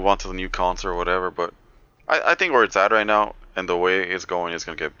wanted to move on to the new console or whatever. But I think where it's at right now and the way it's going is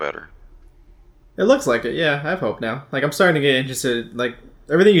gonna get better. It looks like it. Yeah, I have hope now. Like I'm starting to get interested. Like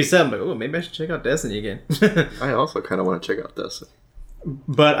everything you said, I'm like, oh, maybe I should check out Destiny again. I also kind of want to check out Destiny.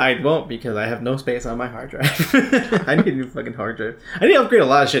 But I won't because I have no space on my hard drive. I need a new fucking hard drive. I need to upgrade a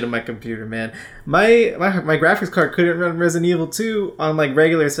lot of shit in my computer, man. My graphics card couldn't run Resident Evil 2 on like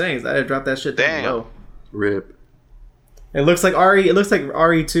regular settings. I had to drop that shit down Damn. low. RIP. It looks like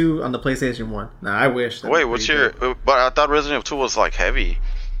RE2 on the PlayStation 1. Nah, I wish. That'd Wait, be what's pretty your? dope. But I thought Resident Evil 2 was like heavy,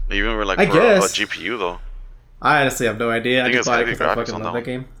 even with like I for guess. a GPU though. I honestly have no idea. I think just it's bought it heavy because I graphics fucking on love that that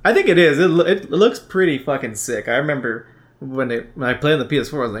game. I think it is. It looks pretty fucking sick. I remember when I played on the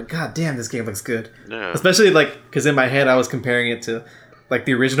PS4, I was like, God damn, this game looks good. Yeah. Especially like because in my head I was comparing it to like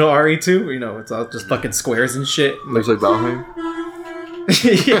the original RE2. You know, it's all just fucking squares and shit. Looks like Valheim.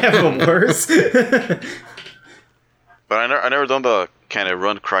 Yeah, but worse. But I never done the can it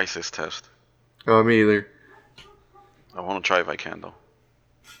run Crisis test. Oh, me either. I want to try if I can though.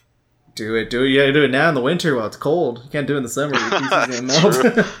 Do it. You gotta do it now in the winter while it's cold. You can't do it in the summer. Your PC's gonna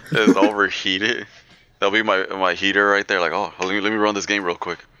melt. It's overheated. That'll be my heater right there. Like, oh, let me run this game real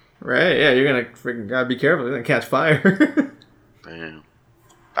quick. Right? Yeah, you're gonna freaking gotta be careful. You're gonna catch fire. Damn.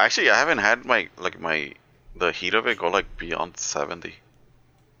 Actually, I haven't had the heat of it go like beyond 70.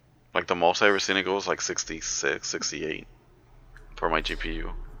 Like the most I've ever seen it go is like 66, 68 for my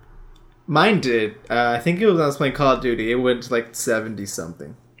GPU. Mine did. I think it was when I was playing Call of Duty. It went to like 70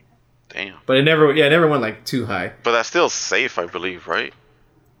 something. Damn. But it never went like too high. But that's still safe, I believe, right?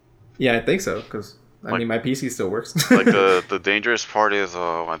 Yeah, I think so. Because I mean, my PC still works. Like the dangerous part is,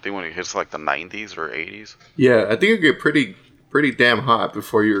 I think when it hits like the 90s or 80s. Yeah, I think it get pretty damn hot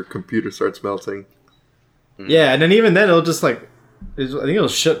before your computer starts melting. Yeah, and then even then it'll just like, I think it'll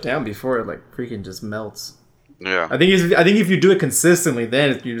shut down before it like freaking just melts. Yeah. I think if you do it consistently,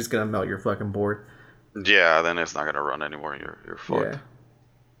 then you're just gonna melt your fucking board. Yeah, then it's not gonna run anymore. You're fucked.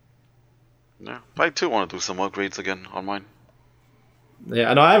 Yeah. I too want to do some upgrades again on mine.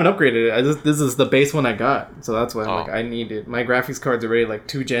 Yeah, I know I haven't upgraded it. This is the base one I got, so that's why I'm like I need it. My graphics card's already like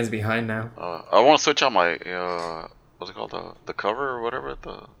 2 gens behind now. I want to switch out my what's it called, the cover or whatever,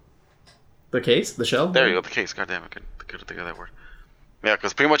 the case, the shell. There you go, the case. God damn, I couldn't think of that word. Yeah,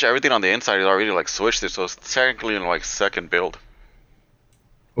 because pretty much everything on the inside is already like switched it, so it's technically in like second build.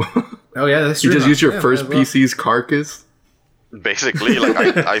 Oh yeah, that's true. You just use your first PC's carcass. Basically,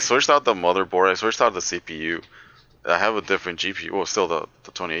 like I switched out the motherboard, I switched out the CPU. I have a different GPU. Well, still the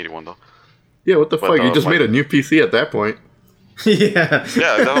 2080 one though. Yeah, what the fuck? You just made a new PC at that point. Yeah, that's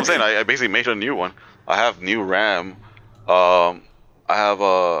what I'm saying. I basically made a new one. I have new RAM. I have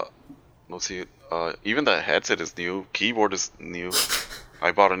let's see. Even the headset is new. Keyboard is new.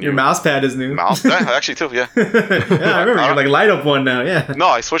 I bought a new. Your mouse pad is new. Actually too. Yeah. Yeah, I remember. You're like light up one now. Yeah. No,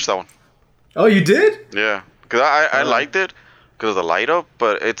 I switched that one. Oh, you did? Yeah, because I liked it because of the light up,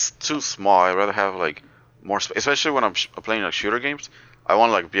 but it's too small. I'd rather have like more space, especially when I'm playing like shooter games. I want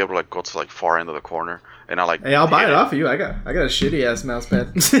to like be able to like go to like far end of the corner, and I like. Hey, I'll buy it off of you. I got a shitty ass mouse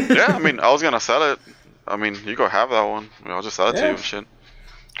pad. Yeah, I mean, I was gonna sell it. I mean, you go have that one. I mean, I'll just sell it to you and shit.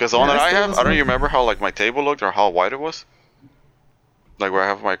 Because the one that I have, I don't even remember how like my table looked or how wide it was. Like where I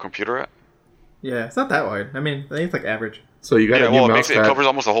have my computer at. Yeah, it's not that wide. I mean, I think it's like average. So you got a new mouse pad. It covers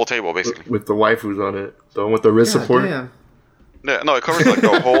almost the whole table, basically. With the waifus on it. The one with the wrist support. Damn. Yeah, no, it covers like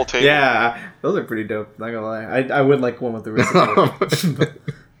the whole table. Yeah, those are pretty dope. Not gonna lie, I would like one with the wrist support.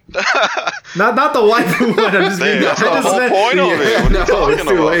 not the waifu one. I'm just being. That's the whole point of it. What are you talking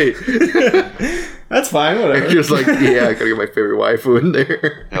about? Late. That's fine. Whatever. You're just like, yeah, I gotta get my favorite waifu in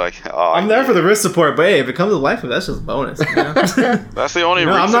there. You're like, oh, I'm there for the wrist support, but hey, if it comes with waifu, that's just bonus. You know? That's the only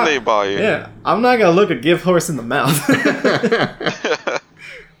reason they buy it. Yeah, I'm not gonna look a gift horse in the mouth.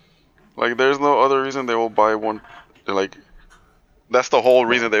 Like, there's no other reason they will buy one. They're like, that's the whole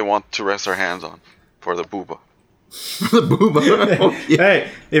reason they want to rest their hands on, for the booba. The booba. Oh, yeah.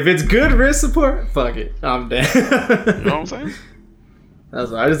 Hey, if it's good wrist support, fuck it, I'm dead. You know what I'm saying?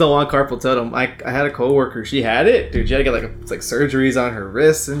 I just don't want carpal tunnel. I had a coworker. She had it, dude. She had to get like surgeries on her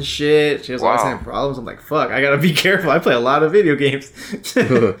wrists and shit. She was always having problems. I'm like, fuck. I gotta be careful. I play a lot of video games.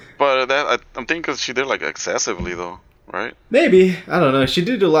 But I'm thinking because she did like excessively though, right? Maybe. I don't know. She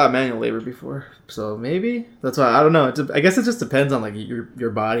did do a lot of manual labor before, so maybe that's why. I don't know. I guess it just depends on like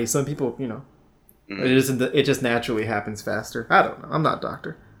your body. Some people, you know, it just naturally happens faster. I don't know. I'm not a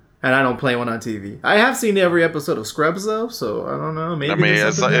doctor. And I don't play one on TV. I have seen every episode of Scrubs, though, so I don't know. Maybe. I mean,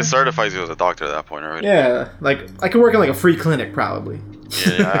 it certifies you as a doctor at that point already. Yeah, like, I could work in, like, a free clinic, probably.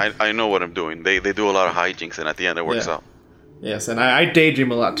 Yeah, I know what I'm doing. They do a lot of hijinks, and at the end, it works out. Yes, and I daydream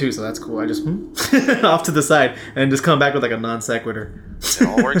a lot, too, so that's cool. I just, off to the side, and just come back with, like, a non sequitur. It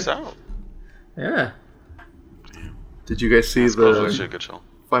all works out. Yeah. Did you guys see the good show.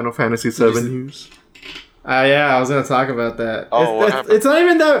 Final Fantasy VII news? Yeah, I was gonna talk about that. What happened? It's not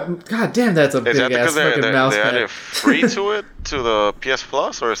even that. God damn, that's a big ass fucking mouse pad. They added free to it to the PS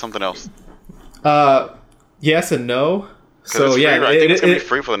Plus or something else? Yes and no. So it's free, yeah, right? I think it's gonna be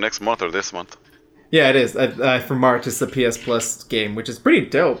free for the next month or this month. Yeah, it is. For March, it's the PS Plus game, which is pretty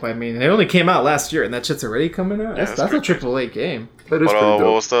dope. I mean, it only came out last year, and that shit's already coming out. That's a AAA game. That is pretty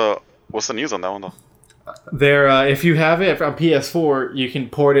dope. What's the news on that one though? If you have it on PS4, you can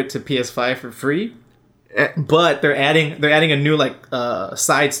port it to PS5 for free. But they're adding a new like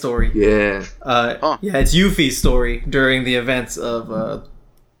side story. Yeah. Yeah, it's Yuffie's story during the events of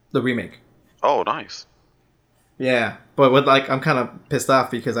the remake. Oh, nice. Yeah, but I'm kind of pissed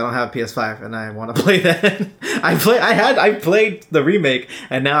off because I don't have a PS5 and I want to play that. I played the remake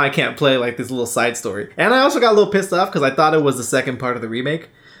and now I can't play like this little side story. And I also got a little pissed off because I thought it was the second part of the remake.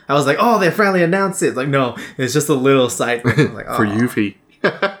 I was like, oh, they finally announced it. It's like, no, it's just a little side thing. Like, oh. For Yuffie.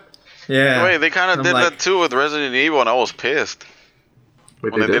 Yeah. Wait, they kind of did like, that too with Resident Evil, and I was pissed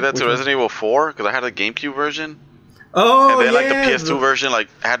Wait, when they did that to Which Resident Evil 4 because I had a GameCube version. Oh, And then like the yeah, PS2 version like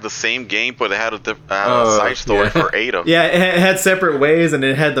had the same game, but it had a side story for Ada. Yeah, it had separate ways, and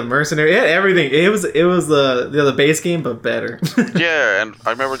it had the mercenary. It had everything. It was the base game, but better. Yeah, and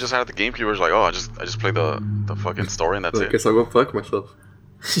I remember just had the GameCube version like, oh, I just played the fucking story and that's I it. guess I'll go fuck myself.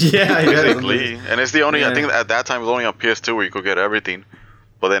 yeah, Basically, and it's the only I think at that time it was only on PS2 where you could get everything,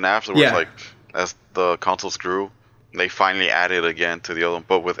 but then afterwards, like as the consoles grew, they finally added again to the other one,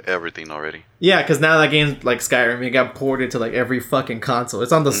 but with everything already. Yeah, because now that game's like Skyrim, it got ported to like every fucking console.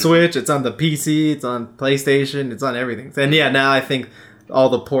 It's on the Switch, it's on the PC, it's on PlayStation, it's on everything. And yeah, now I think all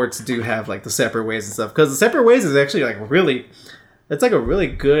the ports do have like the separate ways and stuff. Because the separate ways is actually like really, it's like a really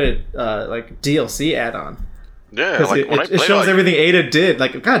good like DLC add-on. Yeah, like it shows everything Ada did.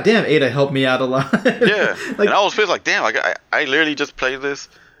 Like, goddamn, Ada helped me out a lot. Yeah, like, and I was pissed like, damn, like I literally just played this,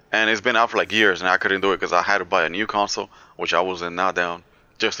 and it's been out for like years, and I couldn't do it because I had to buy a new console, which I wasn't now down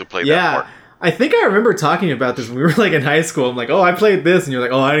just to play that part. I think I remember talking about this when we were like in high school. I'm like, oh, I played this, and you're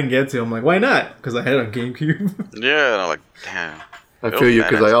like, oh, I didn't get to. I'm like, why not? Because I had it on GameCube. Yeah, and I'm like, damn. I feel you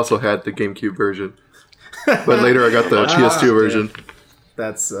because I also had the GameCube version, but later I got the PS2 version. Yeah.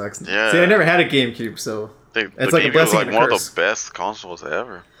 That sucks. Yeah. See, I never had a GameCube, so it's like a blessing and a one curse. of the best consoles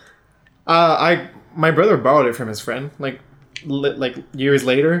ever. My brother borrowed it from his friend, like years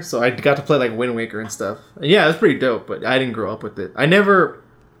later, so I got to play like Wind Waker and stuff. And yeah, it was pretty dope, but I didn't grow up with it.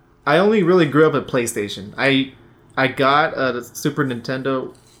 I only really grew up at PlayStation. I got a Super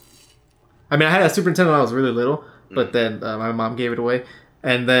Nintendo. I mean, I had a Super Nintendo when I was really little, but then my mom gave it away,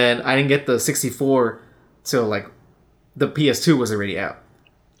 and then I didn't get the 64 till like the PS2 was already out.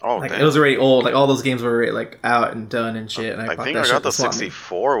 Oh, like damn. it was already old. Like all those games were already like out and done and shit. And I think I got the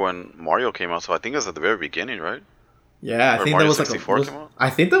 64 when Mario came out, so I think it was at the very beginning, right? Yeah, I think Mario that was 64 like came out? I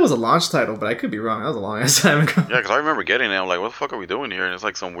think that was a launch title, but I could be wrong. That was a long ass time ago. Yeah, because I remember getting it. I'm like, what the fuck are we doing here? And it's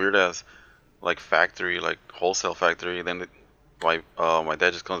like some weird ass, like factory, like wholesale factory. And then my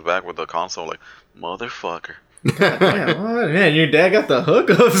dad just comes back with the console, like, motherfucker. Damn, man, your dad got the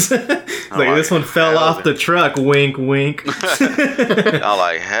hookups. It's like this one fell off the truck. Wink, wink. I'm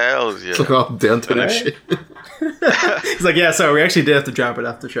like, hell yeah. It's like all dented and shit. He's like, yeah, sorry, we actually did have to drop it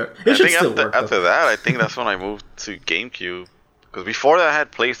off the truck. It should still work. After that, I think that's when I moved to GameCube. Because before that, I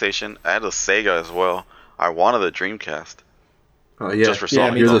had PlayStation. I had a Sega as well. I wanted a Dreamcast. Oh yeah, just for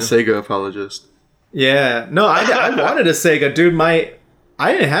Sonic. You're the Sega apologist. Yeah, no, I wanted a Sega, dude.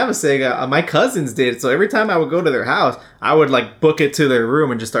 I didn't have a Sega. My cousins did. So every time I would go to their house, I would like book it to their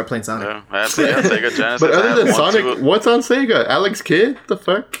room and just start playing Sonic. Yeah, I had Sega Genesis. But other than Sonic, what's on Sega? Alex Kidd? The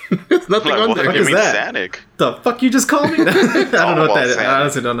fuck? There's nothing on there. What is that? Sonic? The fuck you just called me? I don't know what that is. I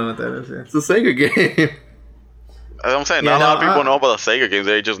honestly don't know what that is. Yeah. It's a Sega game. I'm saying not a lot of people know about the Sega games.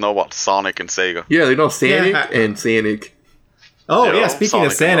 They just know about Sonic and Sega. Yeah, they know Sonic and Sonic. Oh, yeah, speaking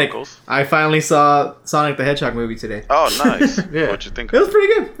of Sonic, I finally saw Sonic the Hedgehog movie today. Oh, nice. Yeah. What'd you think? It was pretty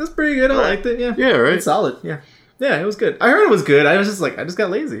good. It was pretty good. I liked it, yeah. Yeah, right? It's solid, yeah. Yeah, it was good. I heard it was good. I was just like, I just got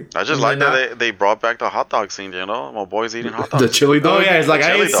lazy. I just like that they brought back the hot dog scene, you know? My boys eating hot dogs. The chili dog? Oh, yeah, it's like,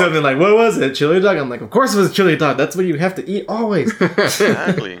 I ate something like, what was it? Chili dog? I'm like, of course it was a chili dog. That's what you have to eat always.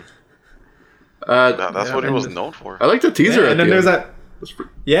 Exactly. That's what it was known for. I like the teaser. And then there's that...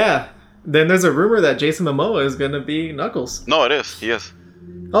 Yeah. Then there's a rumor that Jason Momoa is going to be Knuckles. No, it is. He is.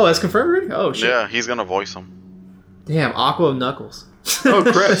 Oh, that's confirmed already? Oh, shit. Yeah, he's going to voice him. Damn, Aqua Knuckles. Oh,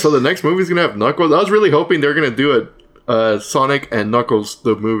 crap. So the next movie's going to have Knuckles? I was really hoping they're going to do a Sonic and Knuckles,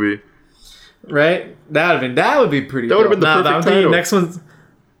 the movie. Right? That would be pretty That would have been the perfect title. The next one's...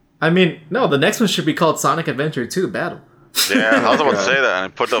 I mean, no, the next one should be called Sonic Adventure 2 Battle. Yeah, I was about to say that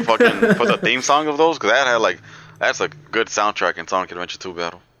and put the theme song of those because that's a good soundtrack in Sonic Adventure 2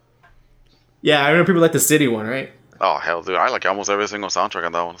 Battle. Yeah, I remember people like the city one, right? Oh hell, dude! I like almost every single soundtrack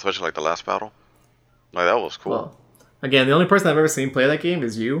on that one, especially like the last battle. Like that was cool. Well, again, the only person I've ever seen play that game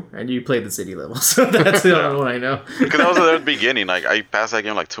is you, and you played the city level, so that's the only one I know. Because that was at the beginning. Like I passed that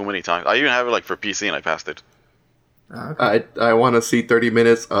game like too many times. I even have it like for PC, and I passed it. Okay. I want to see 30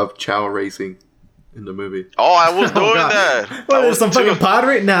 minutes of Chao racing in the movie. Oh, I was doing that. What is some fucking pod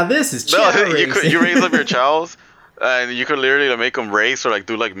race? Now this is Chao racing. You raise up your Chows, and you could literally like, make them race or like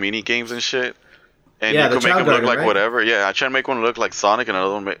do like mini games and shit. And you could make them look like whatever. Yeah, I try to make one look like Sonic and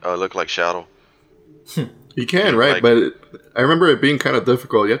another one look like Shadow. You can, right? But I remember it being kind of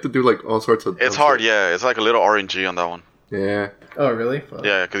difficult. You have to do like all sorts of... It's hard, yeah. It's like a little RNG on that one. Yeah. Oh, really? Well,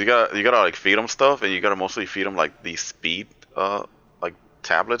 yeah, because you gotta like feed them stuff, and you gotta mostly feed them like these speed like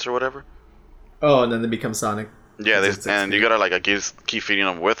tablets or whatever. Oh, and then they become Sonic. Yeah, and you gotta like keep feeding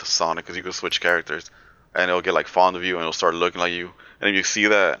them with Sonic because you can switch characters, and it'll get like fond of you and it'll start looking like you. And if you see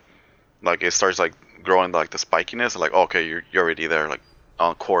that like it starts like growing like the spikiness. Like okay, you're already there, like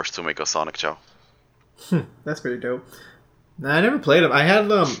on course to make a Sonic Chao. That's pretty dope. Nah, I never played them. I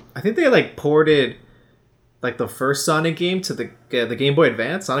had I think they like ported like the first Sonic game to the Game Boy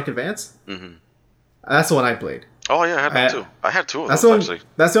Advance, Sonic Advance. Mm-hmm. That's the one I played. Oh yeah, I had that too. I had two of that's those actually.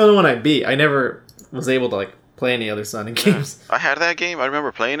 That's the only one I beat. I never was able to like play any other Sonic games. I had that game. I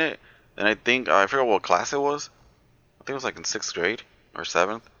remember playing it, and I think I forgot what class it was. I think it was like in 6th grade or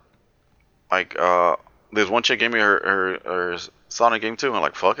 7th. Like there's one chick gave me her Sonic game too, and I'm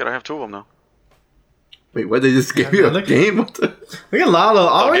like, fuck it, I have 2 of them now. Wait, what? They just gave you a game? What the? Look at Lalo,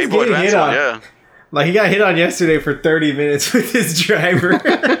 always getting hit on. Yeah. Like he got hit on yesterday for 30 minutes with his driver.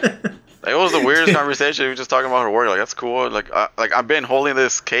 It was the weirdest conversation. We were just talking about her work. Like that's cool. Like I've been holding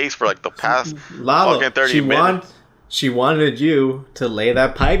this case for like the past Lalo, fucking 30 minutes. She wanted you to lay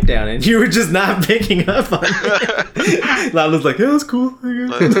that pipe down, and you were just not picking up on it. Lalo's like, yeah, that's cool.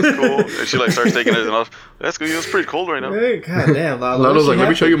 That's cool. And she like starts taking it off. That's good. It's pretty cold right now. Hey, God damn, Lalo. Lalo's like, let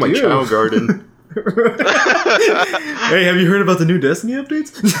me show you my Chao garden. Hey, have you heard about the new Destiny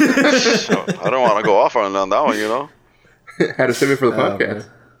updates? I don't want to go off on that one, you know. Had to save it for the podcast.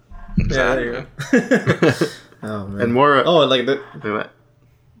 Yeah, there you go. Oh man. And more. Like the.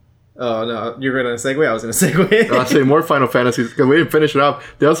 Oh no, you're gonna segue. I was gonna segue. I'll say more Final Fantasies because we didn't finish it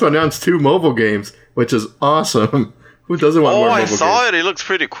off. They also announced 2 mobile games, which is awesome. Who doesn't want more mobile games? I saw it. It looks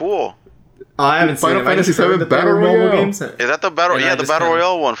pretty cool. I haven't seen Final Fantasy 7 Battle Royale. Games. Is that the battle? Yeah, the Battle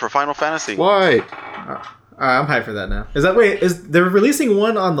Royale one for Final Fantasy. Why? I'm hyped for that now. Is they're releasing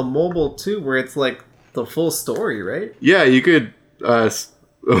one on the mobile too, where it's like the full story, right? Yeah, you could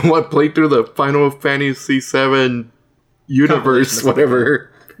play through the Final Fantasy 7 universe, whatever.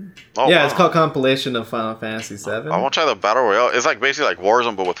 Oh, yeah, wow. It's called Compilation of Final Fantasy 7. I want to try the Battle Royale. It's like basically like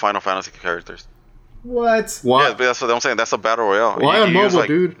Warzone, but with Final Fantasy characters. What? Yeah, that's what I'm saying. That's a Battle Royale. Why on mobile,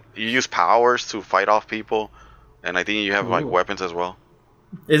 dude? You use powers to fight off people, and I think you have like weapons as well.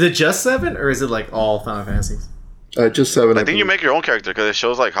 Is it just 7, or is it like all Final Fantasies? Just 7. I think you make your own character because it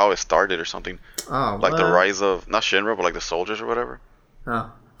shows like how it started or something. Oh, like the rise of not Shinra, but like the soldiers or whatever.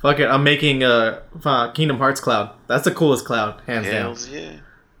 Oh, fuck it! I'm making Kingdom Hearts Cloud. That's the coolest Cloud, hands down. Yeah.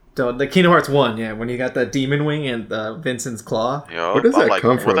 So the Kingdom Hearts 1, yeah, when you got that demon wing and Vincent's claw. Yo, where does that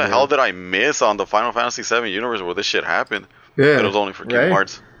come from? What the hell did I miss on the Final Fantasy 7 universe where this shit happened? Yeah, it was only for Kingdom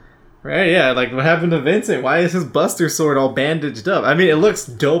Hearts. Right, yeah, like what happened to Vincent? Why is his Buster Sword all bandaged up? I mean, it looks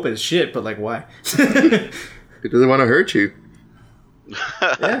dope as shit, but like, why? He doesn't want to hurt you.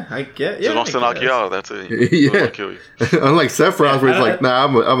 Yeah, I get. Yeah, so wants to knock you out. That's it. Yeah. Kill you. Unlike Sephiroth, where he's like, nah,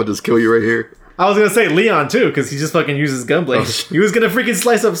 I'm gonna just kill you right here. I was gonna say Leon too, because he just fucking uses gunblade. He was gonna freaking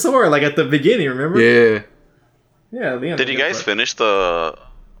slice up Sora like at the beginning. Remember? Yeah. Yeah, Leon. Did you guys finish the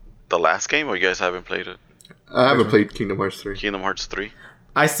last game, or you guys haven't played it? I haven't played Kingdom Hearts 3. Kingdom Hearts 3.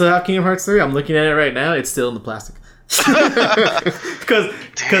 I still have Kingdom Hearts 3. I'm looking at it right now. It's still in the plastic. Because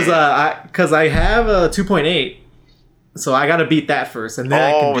I have a 2.8, so I gotta beat that first, and then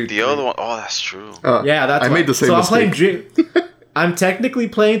I can do the other one. Oh, that's true. Yeah, that's I made the same mistake. I'm technically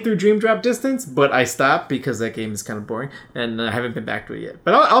playing through Dream Drop Distance, but I stopped because that game is kind of boring, and I haven't been back to it yet.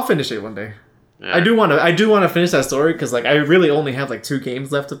 But I'll finish it one day. Yeah. I do want to finish that story because like I really only have like 2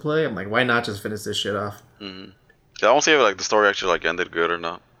 games left to play. I'm like, why not just finish this shit off? Mm-hmm. Yeah, I won't see if like the story actually like ended good or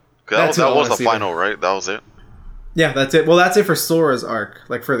not. That was the final, right? That was it. Yeah, that's it. Well, that's it for Sora's arc,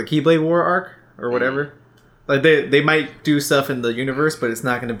 like for the Keyblade War arc or whatever. Like they might do stuff in the universe, but it's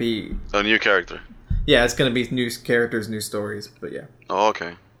not going to be a new character. Yeah, it's going to be new characters, new stories. But yeah. Oh,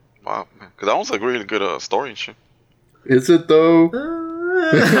 okay. Wow, because that was like really good story and shit. Is it though?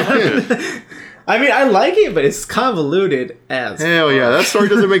 I mean, I like it, but it's convoluted as hell. Yeah, that story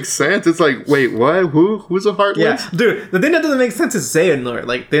doesn't make sense. It's like, wait, what? Who's a Heartless? Yeah, dude, the thing that doesn't make sense is Xehanort.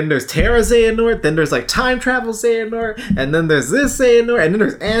 Like, then there's Terra Xehanort, then there's like Time Travel Xehanort, and then there's this Xehanort, and then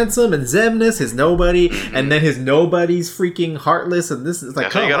there's Ansem and Xemnas, his nobody, and then his nobody's freaking Heartless, and this is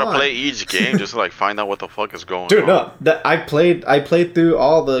like, so you gotta play each game just to like find out what the fuck is going on. Dude, no, I played through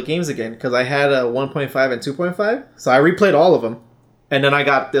all the games again because I had a 1.5 and 2.5, so I replayed all of them. And then I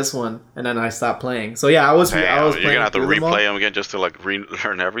got this one, and then I stopped playing. So yeah, I was you're gonna have to replay them again just to like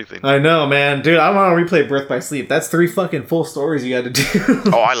relearn everything. I know, man, dude. I want to replay Birth by Sleep. That's 3 fucking full stories you got to do.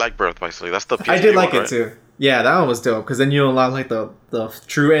 Oh, I like Birth by Sleep. That's the PSP I did like one, it too. Yeah, that one was dope because then you unlock like the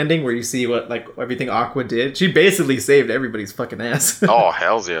true ending where you see what like everything Aqua did. She basically saved everybody's fucking ass. Oh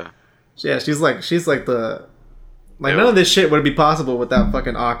hells yeah. Yeah, she's like the none of this shit would be possible without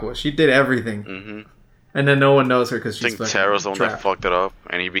fucking Aqua. She did everything. Mm-hmm. And then no one knows her because she's. I think Terra's the one that fucked it up,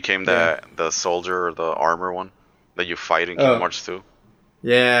 and he became the soldier or the armor one that you fight in Kingdom Hearts 2.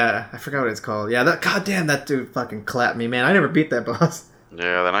 Yeah, I forgot what it's called. Yeah, goddamn, that dude fucking clapped me, man. I never beat that boss.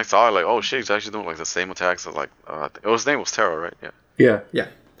 Yeah, then I saw it like, oh shit, he's actually doing like the same attacks as like, his name was Terra, right? Yeah. Yeah. Yeah.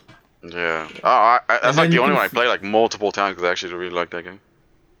 Yeah. That's like the only one I played like multiple times because I actually really like that game.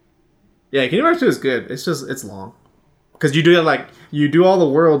 Yeah, Kingdom Hearts 2 is good. It's long. Because you do it like, you do all the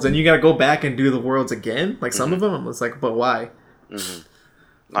worlds and you gotta go back and do the worlds again. Like some of them, it's like, but why? Like,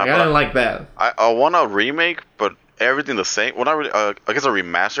 I didn't like that. I want a remake, but everything the same. Well, not really. I guess a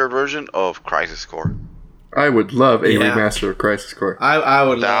remastered version of Crisis Core. I would love a remaster of Crisis Core. I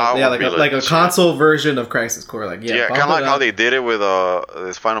would love, like a console version of Crisis Core. Like, kind of like how they did it with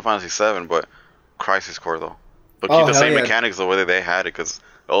this Final Fantasy VII, but Crisis Core though. But keep the same mechanics the way that they had it, because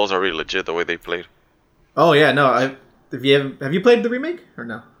those are really legit the way they played. Oh yeah, no. Have you played the remake or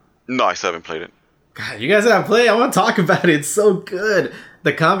no? No, I still haven't played it. God, you guys haven't played. I want to talk about it. It's so good.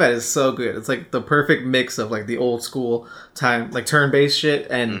 The combat is so good. It's like the perfect mix of like the old school time, like turn-based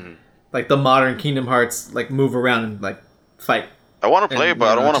shit, and like the modern Kingdom Hearts, like move around and like fight. I want to play it, but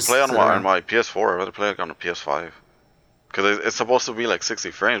I don't want to play on my PS4. I'd rather play it on the PS5. Because it's supposed to be like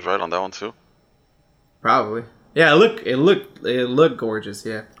 60 frames, right, on that one too? Probably. Yeah, it looked gorgeous.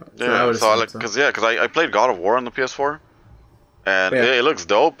 Yeah. Yeah. So I played God of War on the PS4, and it looks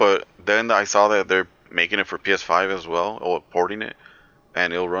dope. But then I saw that they're making it for PS5 as well, or porting it,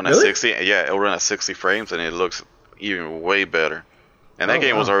 and it'll run at 60. Yeah, it'll run at 60 frames, and it looks even way better. And that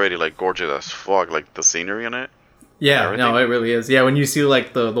game was already like gorgeous as fuck, like the scenery in it. Yeah, no, it really is. Yeah, when you see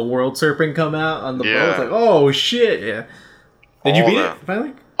like the world serpent come out on the boat, it's like, oh shit, yeah. Did you beat it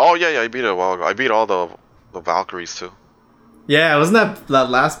finally? Oh yeah, I beat it a while ago. I beat all the Valkyries too. Yeah, wasn't that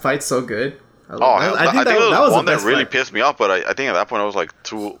last fight so good? I think that was one that really pissed me off. But I think at that point I was like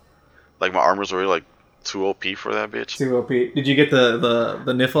my armors were really like too OP for that bitch. Too OP. Did you get the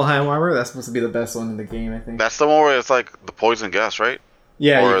Niflheim armor? That's supposed to be the best one in the game, I think. That's the one where it's like the poison gas, right?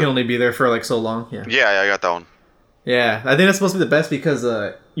 Yeah, you can only be there for like so long. Yeah. Yeah, I got that one. Yeah, I think that's supposed to be the best because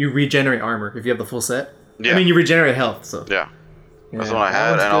you regenerate armor if you have the full set. Yeah. I mean, you regenerate health, so. Yeah. That's the one I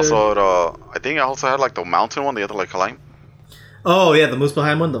had, and also I think I also had like the mountain one, the other like climb. Oh yeah, the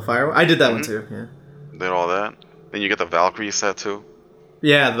Muspelheim one, the fire one. I did that one too. Yeah. Did all that. Then you get the Valkyrie set too.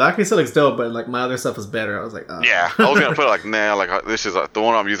 Yeah, the Valkyrie set looks dope, but like my other stuff was better. I was like, oh. Yeah, I was gonna put it like, nah, like this is the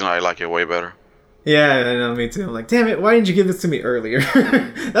one I'm using. I like it way better. Yeah, I know, me too. I'm like, damn it, why didn't you give this to me earlier?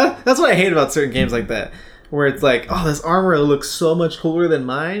 That's what I hate about certain games like that, where it's like, oh, this armor looks so much cooler than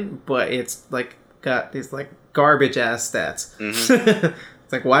mine, but it's like got these like garbage ass stats.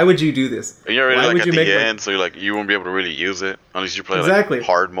 It's like, why would you do this? And you're already like at the end, so you're like, you won't be able to really use it unless you play like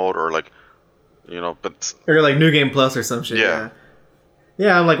hard mode or like, but or like New Game Plus or some shit. Yeah.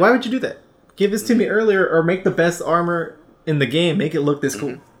 I'm like, why would you do that? Give this to me earlier, or make the best armor in the game. Make it look this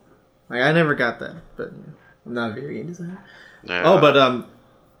cool. Like I never got that, but I'm not a video game designer. Yeah. Oh, but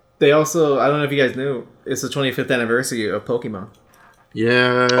they also, I don't know if you guys knew, it's the 25th anniversary of Pokemon.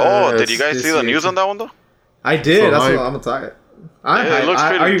 Yeah. Oh, did you guys see the news on that one though? I did. So that's what I'm gonna talk. It looks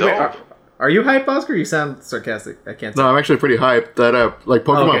pretty dope. Are you hyped, Oscar? You sound sarcastic. I can't tell. No, I'm actually pretty hyped. That like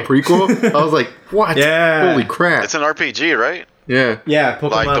Pokemon prequel, I was like, what? Yeah. Holy crap. It's an RPG, right? Yeah. Yeah,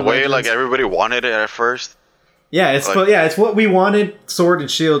 Pokemon like the way Legends. like everybody wanted it at first. Yeah, it's what we wanted Sword and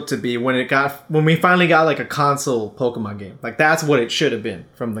Shield to be when we finally got like a console Pokemon game. Like that's what it should have been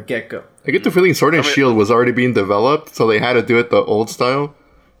from the get-go. I get the feeling Sword and Shield was already being developed, so they had to do it the old style.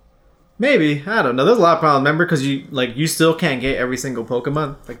 Maybe, I don't know. There's a lot of problems. Remember, because you still can't get every single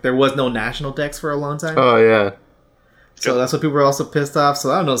Pokemon. Like there was no national dex for a long time. Oh yeah. So that's what people were also pissed off.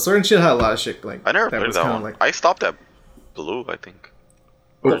 So I don't know. Sword and Shield had a lot of shit. Like I never played that one. I stopped at Blue, I think.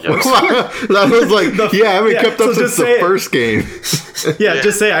 That was like, I haven't kept up since the first game.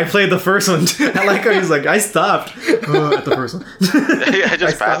 Just say I played the first one. I like how he's like, I stopped at the first one. I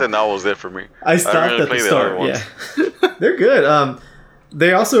just passed and that was it for me. I stopped at the start. Yeah, they're good.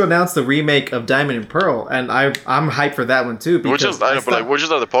 They also announced the remake of Diamond and Pearl, and I'm hyped for that one too. Which is other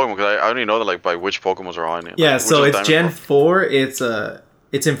Pokemon? Because I only know that like by which Pokemons are on it. Yeah, like, so it's Gen 4.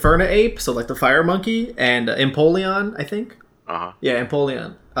 It's Inferno Ape, so like the Fire Monkey, and Empoleon, I think. Yeah,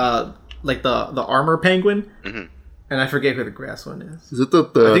 Empoleon. Like the armor penguin. And I forget who the grass one is. Is it the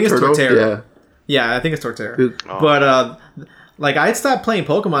I think turtle? It's Torterra. Yeah, I think it's Torterra. But like I stopped playing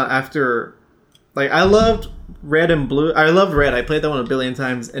Pokemon after, like I loved Red and Blue. I loved Red. I played that one a billion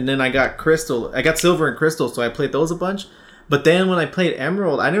times, and then I got Crystal. I got Silver and Crystal, so I played those a bunch. But then when I played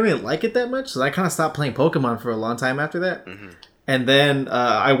Emerald, I didn't really like it that much, so I kind of stopped playing Pokemon for a long time after that. And then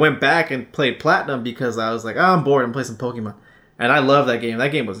I went back and played Platinum because I was like, oh, I'm bored. I'm playing some Pokemon. And I love that game.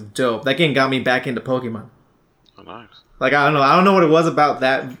 That game was dope. That game got me back into Pokemon. Oh, nice. Like I don't know what it was about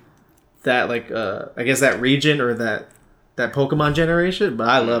that like I guess that region or that Pokemon generation, but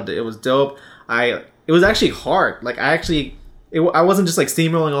I loved it. It was dope. It was actually hard. Like I actually I wasn't just like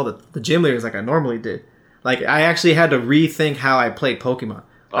steamrolling all the gym leaders like I normally did. Like I actually had to rethink how I played Pokemon.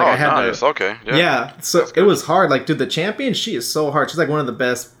 Like, I had nice. Okay. Yeah. So it was hard. Like, dude, the champion, she is so hard. She's like one of the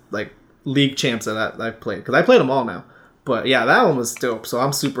best like league champs that I've played because I played them all now. But yeah, that one was dope. So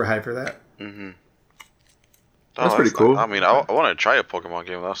I'm super hyped for that. Mm-hmm. That's pretty cool. I mean, I want to try a Pokemon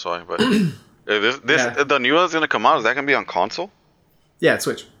game. That's why. But the new one's gonna come out. Is that gonna be on console? Yeah, it's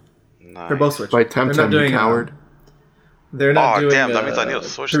Switch. Nice. They're both Switch. By Temtem, you coward. They're not doing. Damn, that means I need a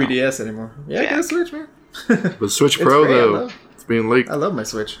Switch 3DS anymore. Yeah, get a Switch, man. The Switch Pro though, it's being leaked. I love my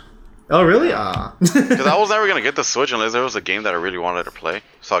Switch. Oh really? Because I was never gonna get the Switch unless there was a game that I really wanted to play.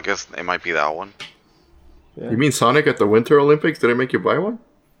 So I guess it might be that one. Yeah. You mean Sonic at the Winter Olympics? Did I make you buy one?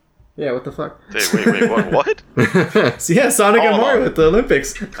 Yeah, what the fuck? Hey, wait, what? So yeah, Sonic and Mario at the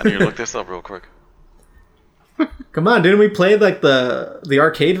Olympics. I need to look this up real quick. Come on, didn't we play like the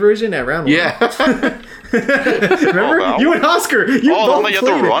arcade version at round one? Yeah. Remember? You and Oscar. You both you have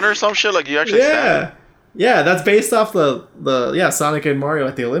to run or some shit? Like you actually stand? Yeah, that's based off the Sonic and Mario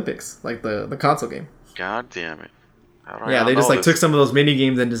at the Olympics, like the console game. God damn it. They just like took some of those mini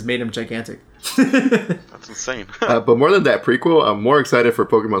games and just made them gigantic. That's insane. But more than that prequel, I'm more excited for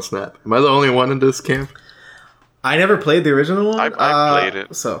Pokemon Snap. Am I the only one in this camp? I never played the original one. I played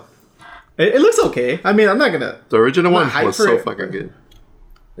it. So it looks okay. I mean, I'm not gonna. The original one was so fucking good.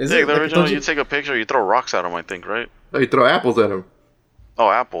 The original, you take a picture, you throw rocks at them, I think, right? Oh, you throw apples at them. Oh,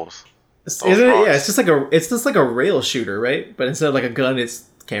 apples. Isn't it? Yeah, it's just like a rail shooter, right? But instead of like a gun, it's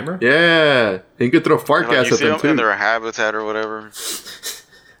camera. Yeah, and you could throw fart gas at them too. In their habitat or whatever.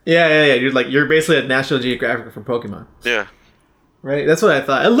 Yeah. You're basically a National Geographic from Pokemon. Yeah. Right, that's what I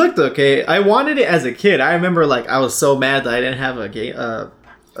thought. It looked okay. I wanted it as a kid. I remember like I was so mad that I didn't have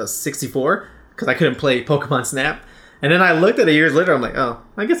a 64 because I couldn't play Pokemon Snap. And then I looked at it years later. I'm like, oh,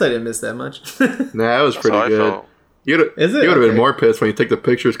 I guess I didn't miss that much. Nah, it was pretty good. You would have been more pissed when you take the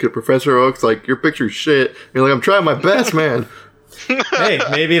pictures because Professor Oak's like, your picture's shit. You're like, I'm trying my best, man. Hey,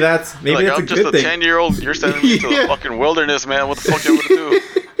 maybe that's a good thing. I'm just a 10-year-old. You're sending me to the fucking wilderness, man. What the fuck you want to do?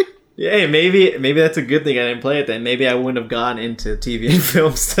 Yeah, maybe that's a good thing I didn't play it then. Maybe I wouldn't have gone into TV and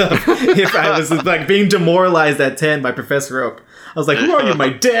film stuff if I was like being demoralized at 10 by Professor Oak. I was like, who are you, my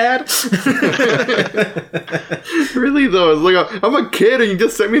dad? Really though, it's like I'm a kid and you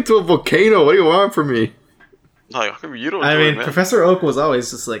just sent me to a volcano. What do you want from me? Like, you don't. I mean, Professor Oak was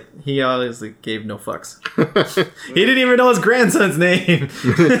always just like he always like, gave no fucks. He didn't even know his grandson's name.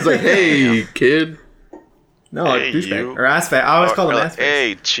 It's like, hey, kid. No, hey, douchebag or ass fat. I always call him ass fat.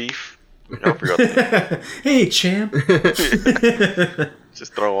 Hey, chief. I forgot the name. Hey, champ.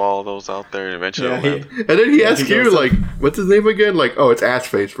 Just throw all those out there and eventually. And then he asks you like, what's his name again? Like, oh, it's ass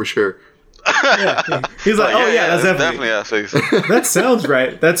face for sure. He's like, that's definitely ass face. That sounds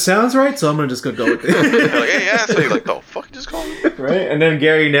right. So I'm gonna just go with it. Like, hey, ass face. Like, the fuck, just call me. Right, and then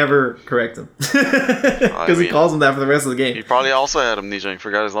Gary never corrects him because he calls him that for the rest of the game. He probably also had amnesia and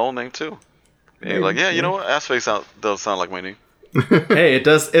forgot his own name too. And he's like, you know what? Ass face does sound like my name. Hey, it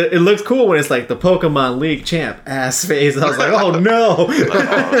does. It looks cool when it's like the Pokemon League champ ass face. I was like, oh no.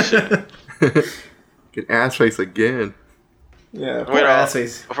 Oh shit. Get ass face again. Yeah, wait, ass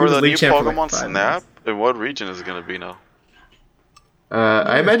face. For the new Pokemon Snap, in what region is it gonna be now?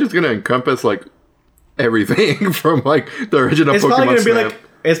 I imagine it's gonna encompass like everything from like the original Pokemon Snap.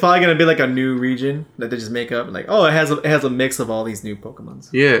 It's probably gonna be like a new region that they just make up. Like, oh, it has a mix of all these new Pokemons.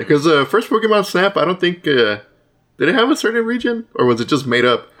 Yeah, because first Pokemon Snap, I don't think did it have a certain region or was it just made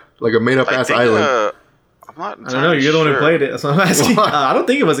up, like a made up ass island? I'm not. I don't know. You're the one who played it. That's what I'm asking. I don't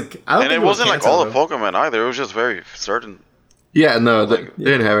think it was. It wasn't like all the Pokemon either. It was just very certain. Yeah, no, they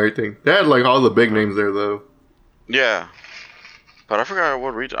didn't have everything. They had like all the big names there though. Yeah, but I forgot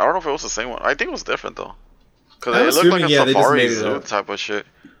what region. I don't know if it was the same one. I think it was different though. Because it looked like a safari zoo type of shit.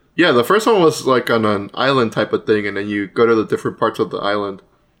 Yeah, the first one was like on an island type of thing, and then you go to the different parts of the island.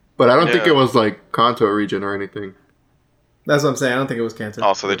 But I don't think it was like Kanto region or anything. That's what I'm saying. I don't think it was Kanto.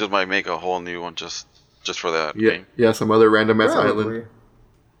 Oh, so they just might make a whole new one just for that game. Yeah, some other random ass island.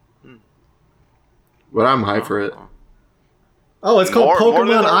 But I'm hyped for it. Oh, it's called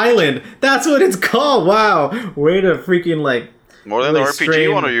Pokemon Island. That's what it's called. Wow, way to freaking like. More than the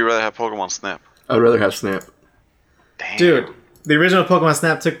RPG one, or you rather have Pokemon Snap? I'd rather have Snap. Damn. Dude, the original Pokemon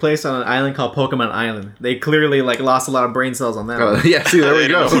Snap took place on an island called Pokemon Island. They clearly like lost a lot of brain cells on that. Yeah, see, there we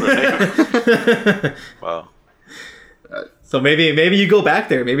go. Wow. So maybe you go back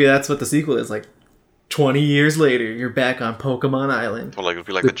there. Maybe that's what the sequel is. Like 20 years later, you're back on Pokemon Island. Well, like it'd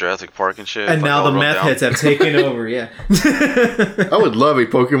be like the Jurassic Park and shit. And now the meth heads have taken over. Yeah. I would love a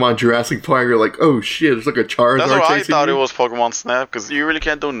Pokemon Jurassic Park. You're like, oh shit, it's like a Charizard. That's what I thought it was Pokemon Snap because you really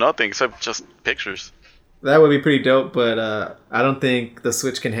can't do nothing except just pictures. That would be pretty dope, but I don't think the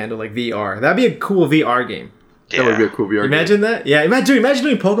Switch can handle like VR. That'd be a cool VR game. Yeah. That would be a cool VR Imagine game. that. Yeah, imagine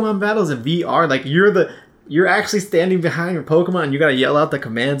doing Pokemon battles in VR. Like you're actually standing behind your Pokemon and you gotta yell out the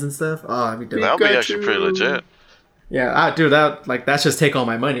commands and stuff. Oh, that'd be dope. That would be actually pretty legit. Yeah, dude, that's just take all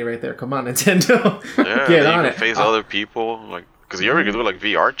my money right there. Come on, Nintendo. Yeah, Get you on can it. face other people, like, because you already can do like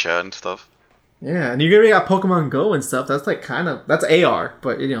VR chat and stuff. Yeah, and you already got Pokemon Go and stuff. That's like that's AR,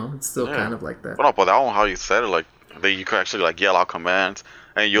 but it's still kind of like that. But no, but that one, how you said it, like, you could actually like yell out commands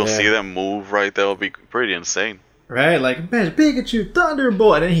and you'll see them move right there. It'll be pretty insane. Right, like imagine Pikachu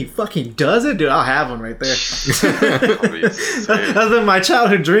Thunderbolt, and then he fucking does it, dude. I'll have one right there. That's been my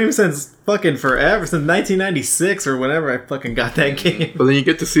childhood dream since fucking forever, since 1996 or whenever I fucking got that game. But then you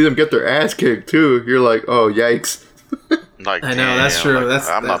get to see them get their ass kicked too. You're like, oh yikes! Like, I know, that's true. Like, That's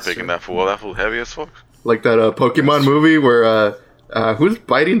I'm not that's picking true. that fool. That fool heavy as fuck. Like that Pokemon movie where who's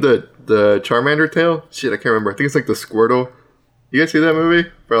biting the Charmander tail? Shit, I can't remember. I think it's like the Squirtle. You guys see that movie?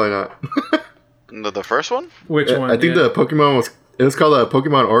 Probably not. The first one? Which one? I think the Pokemon was called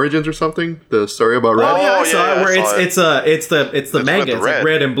Pokemon Origins or something. The story about Red. Oh yeah, I saw yeah, it. Where I saw it's the manga. It's like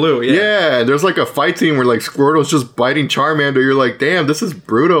red and blue. Yeah. Yeah, and there's like a fight scene where like Squirtle's just biting Charmander. You're like, damn, this is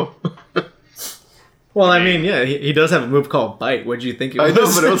brutal. Well, I mean, yeah, he does have a move called Bite. What did you think it was? I know,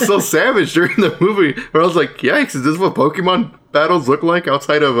 but it was so savage during the movie where I was like, yikes, is this what Pokemon battles look like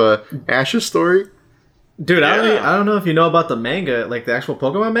outside of Ash's story? Dude, I don't know if you know about the manga, like the actual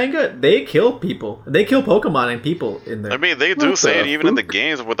Pokemon manga. They kill people. They kill Pokemon and people in there. I mean, they do say it even in the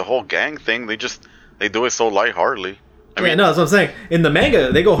games with the whole gang thing. They do it so lightheartedly. I mean, no, that's what I'm saying. In the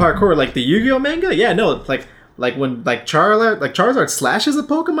manga, they go hardcore. Like the Yu-Gi-Oh manga, yeah, no, it's like when Charizard slashes a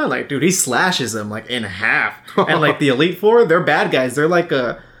Pokemon, like dude, he slashes them like in half. And like the Elite Four, they're bad guys. They're like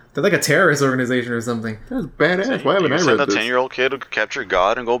a terrorist organization or something. That's badass. Why haven't I read send a this? 10-year-old kid to capture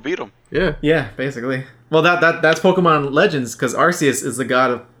God and go beat him. Yeah. Yeah, basically. Well, that's Pokemon Legends because Arceus is the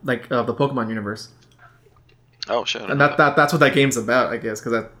god of the Pokemon universe, Oh shit! and that's what that game's about, I guess,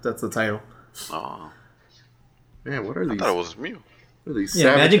 because that's the title. Oh, Man, what are I these? thought it was Mew. What are these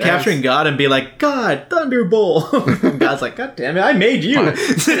Yeah, imagine capturing God and be like, God, Thunderbolt. And God's like, God damn it, I made you.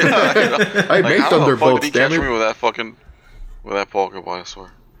 I Like, made how the fuck Thunderbolts, did he damn catch it. me with that Pokeball? I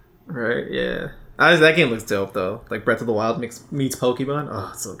swear. Right? Yeah. That game looks dope though. Like Breath of the Wild meets Pokemon.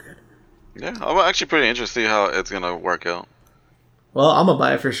 Oh, it's so good. Yeah, I'm actually pretty interested to see how it's gonna work out. Well, I'm gonna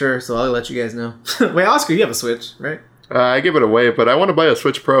buy it for sure, so I'll let you guys know. Wait, Oscar, you have a Switch, right? I give it away, but I want to buy a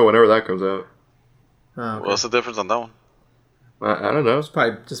Switch Pro whenever that comes out. Oh, okay. What's the difference on that one? I don't know.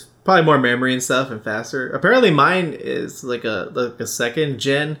 Probably more memory and stuff and faster. Apparently, mine is like a second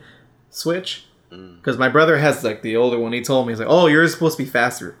gen Switch because my brother has like the older one. He told me he's like, "Oh, yours is supposed to be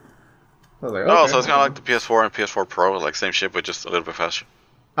faster." I was like, Oh, okay. so it's kind of like the PS4 and PS4 Pro, like same shit, but just a little bit faster.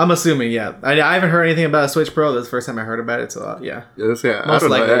 I'm assuming, yeah. I haven't heard anything about a Switch Pro. That's the first time I heard about it, so yeah. Yeah, I Most don't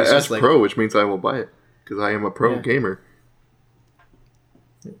know. likely it's That's just like- Pro, which means I will buy it because I am a pro Yeah. gamer.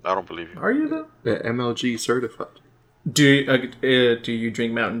 I don't believe you. Are you though? Yeah, MLG certified. Do you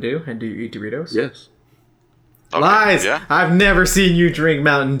drink Mountain Dew and do you eat Doritos? Yes. Okay, Lies! Yeah. I've never seen you drink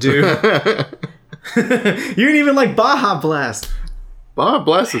Mountain Dew. You didn't even like Baja Blast. Baja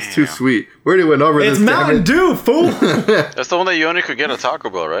Blast is too sweet. We already went over It's this. Mountain Dew, fool. That's the one that you only could get at Taco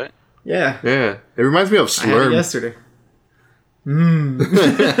Bell, right? Yeah. Yeah, it reminds me of I had it Slurm. yesterday.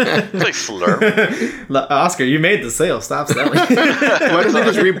 It's like Slurp. Oscar, you made the sale. Stop selling. Why don't they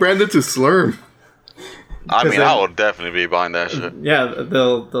just rebrand it to Slurm? I mean, then- I would definitely be buying that shit. Yeah,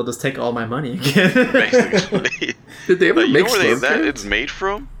 they'll just take all my money again. Basically. Did they ever Like, you make know where Slurm? that cans? it's made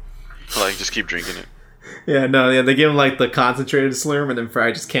from? Like, just keep drinking it. Yeah, they give him like the concentrated Slurm, and then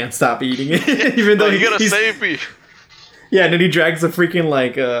Fry just can't stop eating it, even though Like, you gotta he's, save me. yeah. And then he drags the freaking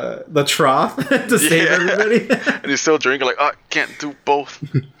like the trough to save everybody. And he's still drinking, like, I can't do both.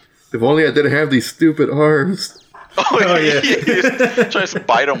 If only I didn't have these stupid arms. Oh, yeah. He's trying to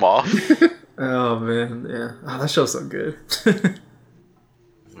bite them off. Oh man, yeah. Oh, that show's so good.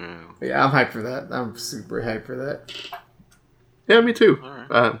 Yeah. Yeah, I'm hyped for that. I'm super hyped for that. Yeah, me too.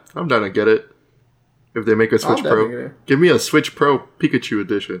 Alright. I'm down to get it. If they make a Switch definitely Pro, get it. give me a Switch Pro Pikachu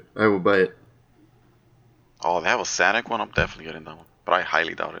edition. I will buy it. Oh, they have a Sonic one? I'm definitely getting that one. But I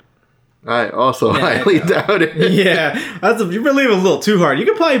highly doubt it. I also Yeah, highly doubt it. Yeah, you believe it a little too hard. You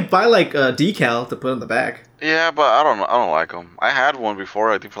could probably buy like a decal to put on the back. Yeah, but I don't like them. I had one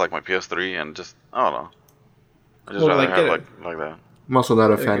before, I think for like my PS3, and just, I don't know. I just Well, rather like, have get like that. I'm also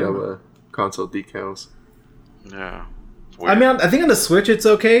not a There fan you of go. console decals. Yeah. It's I weird. mean, I think on the Switch it's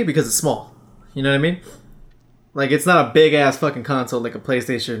okay because it's small. You know what I mean? Like it's not a big ass fucking console like a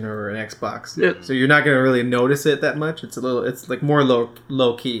PlayStation or an Xbox. Yeah. So you're not gonna really notice it that much. It's like more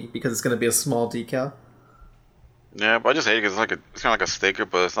low key because it's gonna be a small decal. Yeah, but I just hate it because it's kind of like a sticker,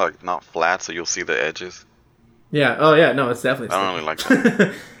 but it's not flat, so you'll see the edges. Yeah. Oh yeah. No, it's definitely. I don't really like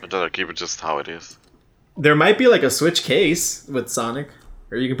that. I'd rather keep it just how it is. There might be like a Switch case with Sonic,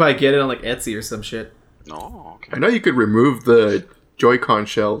 or you can probably get it on like Etsy or some shit. Oh, okay. I know you could remove the Joy-Con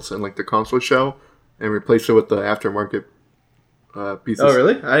shells and like the console shell and replace it with the aftermarket pieces. Oh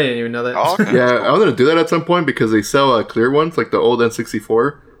really? I didn't even know that. Oh, okay. Yeah, I was gonna do that at some point because they sell clear ones like the old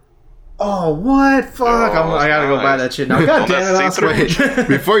N64. Oh what? Fuck! I gotta go buy that shit now. God damn it! Wait,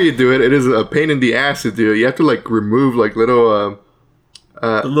 before you do it, it is a pain in the ass to do. You have to like remove like little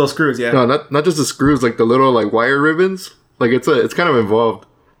the little screws. Yeah. no, not just the screws, like the little like wire ribbons. Like it's kind of involved.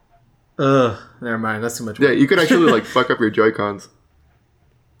 Ugh. Never mind. That's too much work. Yeah, you could actually like fuck up your Joy-Cons.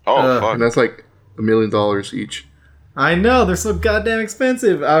 Oh, fuck. And that's like $1 million each. I know, they're so goddamn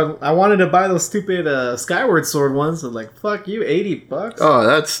expensive. I wanted to buy those stupid Skyward Sword ones, but like, fuck you, $80. Oh,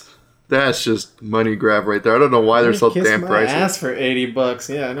 that's just money grab right there. I don't know why they're so damn pricey. Ass for $80.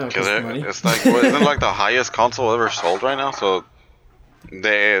 Yeah, I know. Because it's like, isn't like the highest console ever sold right now? So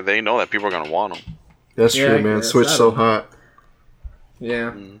they know that people are gonna want them. That's true, man. Switch so hot.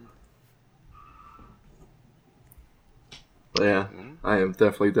 Yeah. But yeah, I am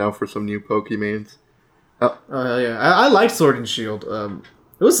definitely down for some new Pokemons. Oh hell yeah! I liked Sword and Shield.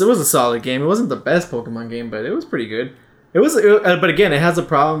 It was a solid game. It wasn't the best Pokemon game, but it was pretty good. But again, it has a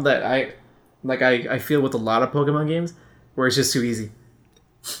problem that I feel with a lot of Pokemon games where it's just too easy.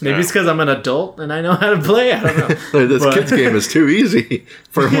 Maybe it's because I'm an adult and I know how to play. I don't know. This kid's game is too easy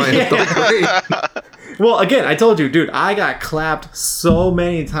for my adult brain. Well, again, I told you, dude, I got clapped so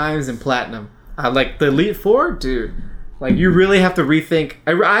many times in Platinum. Like the Elite Four, dude. Like you really have to rethink.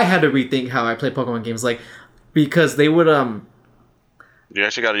 I had to rethink how I play Pokemon games, like because they would You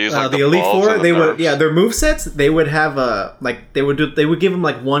actually got to use like the Elite Four. They would their movesets. They would have they would give them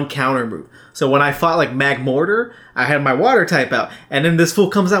like one counter move. So when I fought like Magmortar, I had my Water type out, and then this fool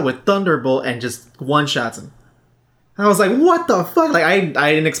comes out with Thunderbolt and just one shots him. I was like, what the fuck? Like I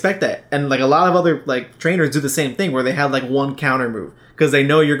didn't expect that, and like a lot of other like trainers do the same thing where they have like one counter move because they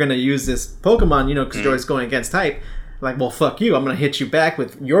know you're gonna use this Pokemon, because you're always going against type. Like, well, fuck you. I'm going to hit you back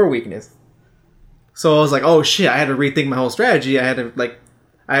with your weakness. So I was like, oh shit, I had to rethink my whole strategy. I had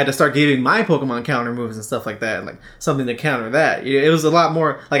to start giving my Pokemon counter moves and stuff like that. Like, something to counter that. It was a lot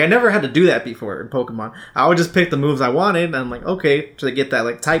more, like, I never had to do that before in Pokemon. I would just pick the moves I wanted, and I'm like, okay, to get that,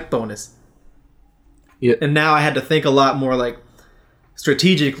 like, type bonus. Yeah. And now I had to think a lot more, like,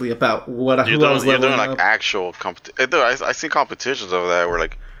 strategically about who I was leveling You're doing, like, up. actual competition. I see competitions of that where,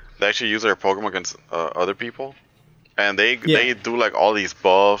 like, they actually use their Pokemon against other people. And they do like all these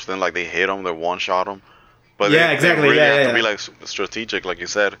buffs, then like they hit them, they one shot them. But exactly. They really have to be like strategic, like you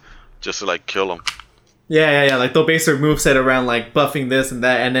said, just to like kill them. Yeah. Like they'll base their moveset around like buffing this and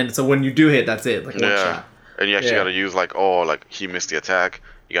that, and then so when you do hit, that's it, like one shot. And you actually got to use like he missed the attack.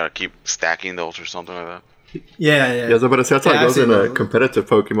 You got to keep stacking those or something like that. Yeah. Yeah, but that's how it goes in a competitive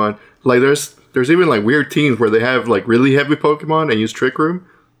Pokemon. Like there's even like weird teams where they have like really heavy Pokemon and use Trick Room,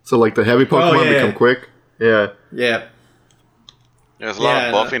 so like the heavy Pokemon become quick. Yeah. Yeah. There's a lot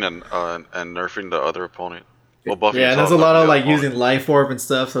of buffing and nerfing the other opponent. Well, buffing and there's a lot of like using Life Orb and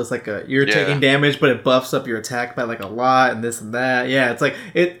stuff, so it's like you're taking damage, but it buffs up your attack by like a lot and this and that. Yeah, it's like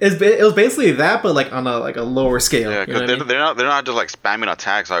it was basically that, but like on a lower scale. Yeah, because they're not just like spamming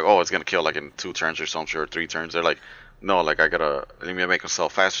attacks like it's gonna kill like in 2 turns or something or 3 turns. They're like, no, like let me make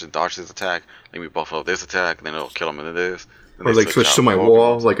myself faster to dodge this attack. Let me buff up this attack, and then it'll kill him into this. Or like switch to my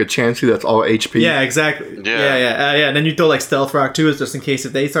wall, like a Chansey that's all HP. Yeah, exactly. Yeah. And then you throw like Stealth Rock too, just in case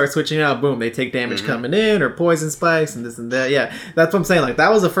if they start switching out, boom, they take damage coming in, or Poison Spikes and this and that. Yeah, that's what I'm saying. Like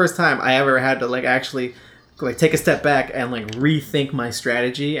that was the first time I ever had to like actually like take a step back and like rethink my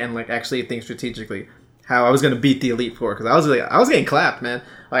strategy and like actually think strategically how I was gonna beat the Elite Four, because I was getting clapped, man.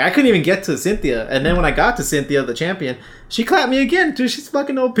 Like I couldn't even get to Cynthia, and then when I got to Cynthia, the champion, she clapped me again, dude. She's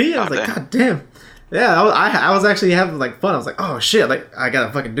fucking OP. I was like, God damn. Yeah, I was actually having like fun. I was like, oh shit, like I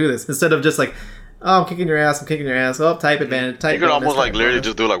gotta fucking do this instead of just like, oh, I'm kicking your ass. Oh, type advantage. You could almost like literally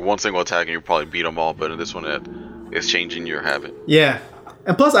just do like one single attack and you probably beat them all. But in this one, it's changing your habit. Yeah,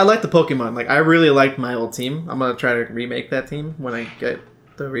 and plus I like the Pokemon. Like I really liked my old team. I'm gonna try to remake that team when I get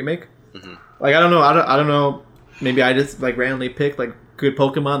the remake. Like I don't know. Maybe I just like randomly picked like good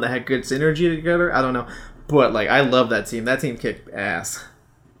Pokemon that had good synergy together. I don't know, but like I love that team. That team kicked ass.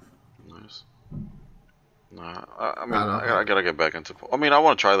 I gotta get back into. I mean, I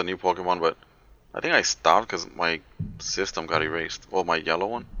want to try the new Pokemon, but I think I stopped because my system got erased. Well, my yellow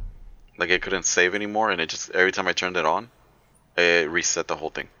one, like it couldn't save anymore, and it just every time I turned it on, it reset the whole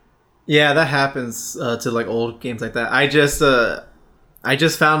thing. Yeah, that happens to like old games like that. I just I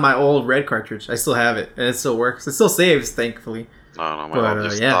just found my old red cartridge. I still have it, and it still works. It still saves, thankfully. I don't know, man. I'll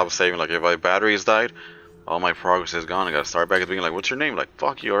just stop saving. Like, if my batteries died, all my progress is gone. I gotta start back at being like, what's your name? Like,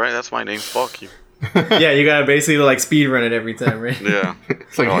 fuck you, alright? That's my name, fuck you. Yeah, you gotta basically, like, speed run it every time, right? Yeah.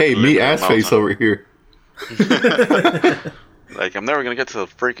 It's like, hey, me ass face over here. Like, I'm never gonna get to the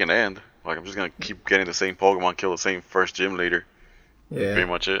freaking end. Like, I'm just gonna keep getting the same Pokemon, kill the same first gym leader. Yeah. Pretty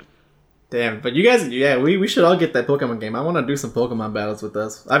much it. Damn, but you guys, we should all get that Pokemon game. I want to do some Pokemon battles with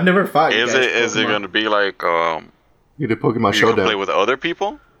us. I've never fought you guys. Is it gonna be like, you did Pokemon you Showdown. can play with other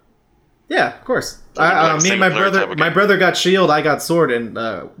people? Yeah, of course. So like me and my brother got Shield, I got Sword, and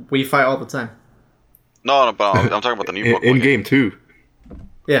we fight all the time. No, but I'm talking about the new Pokemon in game too.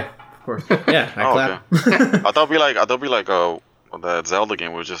 Yeah, of course. Yeah, I clap. Okay. I thought it'd be like that Zelda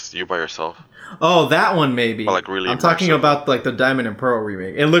game was just you by yourself. Oh, that one maybe. But, like, really I'm talking about like the Diamond and Pearl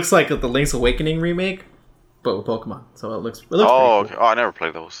remake. It looks like the Link's Awakening remake, but with Pokemon. So it looks pretty cool. Okay. Oh, I never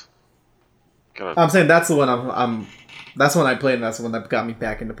played those. I'm saying that's the one that's the one I played, and that's the one that got me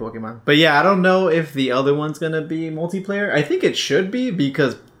back into Pokemon. But yeah, I don't know if the other one's gonna be multiplayer. I think it should be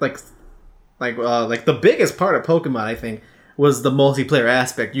because like the biggest part of Pokemon, I think, was the multiplayer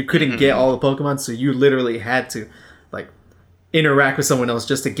aspect. You couldn't get all the Pokemon, so you literally had to like interact with someone else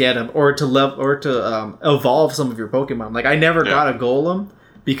just to get them, or to evolve some of your Pokemon. Like I never got a Golem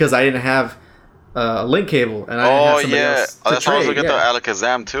because I didn't have a link cable, and I didn't have somebody else to that's trade. I also get the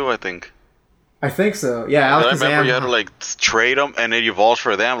Alakazam too, I think. I think so. Yeah, I remember you had to like trade them, and it evolves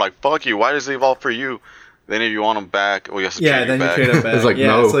for them. Like, fuck you, why does it evolve for you? Then if you want them back, you have to trade them back. Trade them back. It's like, yeah,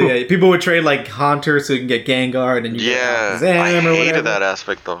 no. So yeah, people would trade like Haunter so you can get Gengar, and then you get Alakazam I or hated whatever. that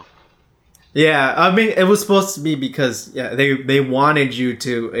aspect though. Yeah, I mean, it was supposed to be because they wanted you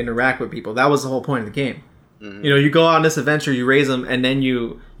to interact with people. That was the whole point of the game. Mm-hmm. You know, you go on this adventure, you raise them, and then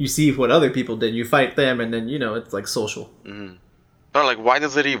you see what other people did. You fight them, and then it's like social. Mm-hmm. But like, why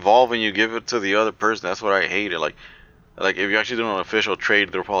does it evolve when you give it to the other person? That's what I hated. Like if you actually do an official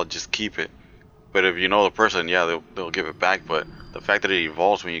trade, they'll probably just keep it. But if you know the person, yeah, they'll give it back. But the fact that it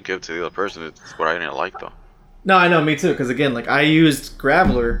evolves when you give it to the other person is what I didn't like though. No, I know, me too. Because again, like I used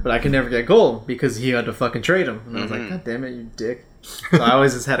Graveler, but I could never get Gold because he had to fucking trade him, and I was like, God damn it, you dick! So I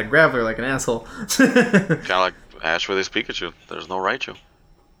always just had a Graveler like an asshole. Kind of like Ash with his Pikachu. There's no Raichu.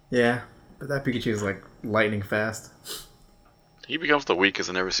 Yeah, but that Pikachu is like lightning fast. He becomes the weakest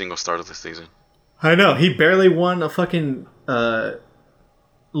in every single start of the season. I know. He barely won a fucking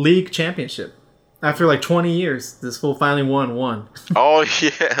league championship. After like 20 years, this fool finally won one. Oh,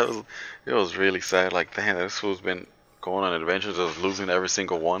 yeah. It was really sad. Like, damn, this fool's been going on adventures of losing every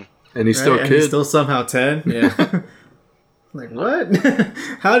single one. And he's still a kid. He's still somehow 10. Yeah. Like, what?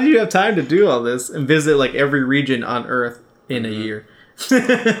 How do you have time to do all this and visit like every region on Earth in a year?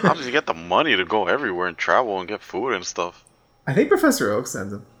 How does he get the money to go everywhere and travel and get food and stuff? I think Professor Oak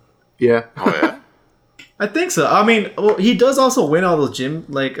sends him. Yeah. Oh, yeah? I think so. I mean, well, he does also win all those gym,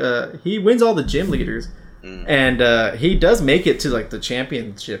 like, he wins all the gym leaders. And he does make it to, like, the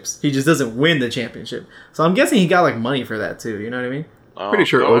championships. He just doesn't win the championship. So I'm guessing he got, like, money for that, too. You know what I mean? Pretty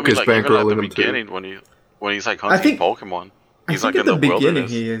sure Oak is bankrolling him, too. Even at the beginning, when he's, like, hunting Pokemon. He's, like, in the beginning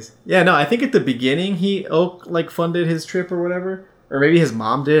wilderness. he is. Yeah, no, I think at the beginning Oak, like, funded his trip or whatever. Or maybe his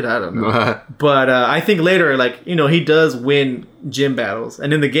mom did. I don't know. But I think later, like, he does win gym battles.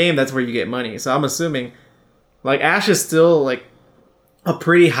 And in the game, that's where you get money. So I'm assuming, like, Ash is still, like, a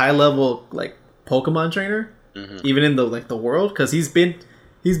pretty high-level, like, Pokemon trainer. Mm-hmm. Even in the world. Because he's been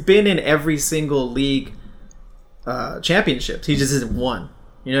in every single league championships. He just hasn't won.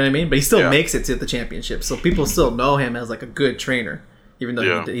 You know what I mean? But he still makes it to the championship. So people still know him as, like, a good trainer. Even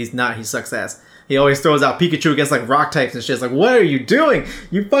though he's not. He sucks ass. He always throws out Pikachu against like rock types and shit. It's like, what are you doing?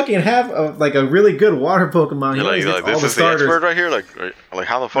 You fucking have a really good water Pokemon. He like this is the expert right here. Like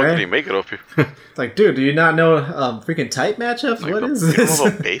how the fuck did he make it up here? It's like, dude, do you not know freaking type matchups? Like what is this?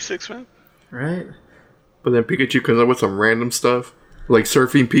 The basics, man. Right. But then Pikachu comes up with some random stuff, like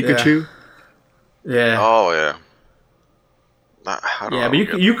surfing Pikachu. Yeah. Oh yeah.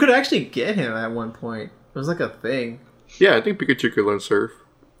 But you could actually get him at one point. It was like a thing. Yeah, I think Pikachu could learn surf.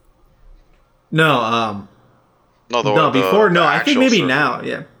 No, I think maybe surfing. Now,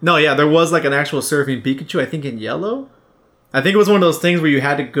 yeah. No, yeah, there was like an actual surfing Pikachu, I think in Yellow. I think it was one of those things where you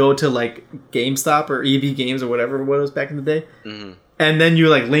had to go to like GameStop or EV Games or whatever it was back in the day. Mm-hmm. And then you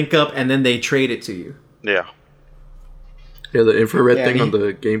like link up and then they trade it to you. Yeah. Yeah, the infrared thing on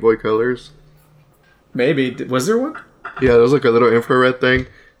the Game Boy Colors. Maybe. Was there one? Yeah, there was like a little infrared thing.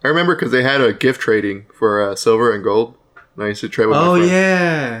 I remember because they had a gift trading for silver and gold. And I used to trade with my friends. Oh,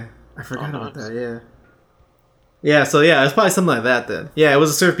 yeah. I forgot about that, yeah. Yeah, so yeah, it's probably something like that then. Yeah, it was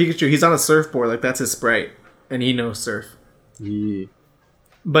a surf Pikachu. He's on a surfboard, like that's his sprite. And he knows surf. Yeah.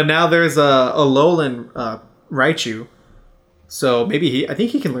 But now there's a Alolan Raichu. So maybe I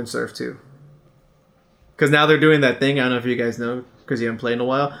think he can learn Surf too. Because now they're doing that thing. I don't know if you guys know because you haven't played in a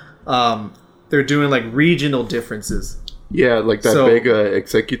while. They're doing like regional differences. Yeah, like that big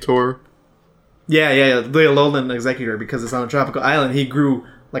Executor. Yeah. The Alolan Executor, because it's on a tropical island, he grew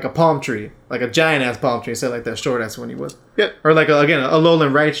like a palm tree, like a giant ass palm tree, instead of like that short ass one he was. Yeah. Or like again, a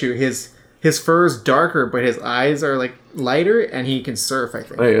Alolan Raichu. His fur is darker, but his eyes are like lighter, and he can surf. I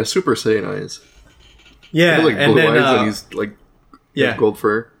think. Oh yeah, Super Saiyan eyes. Yeah, like and blue then eyes, and he's like gold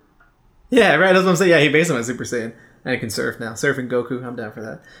fur. Yeah, right. That's what I'm saying. Yeah, he basically went Super Saiyan. And he can surf now. Surfing Goku, I'm down for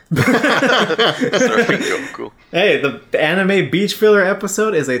that. Surfing Goku. Hey, the anime beach filler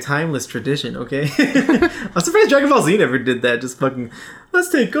episode is a timeless tradition, okay? I'm surprised Dragon Ball Z never did that. Just fucking, let's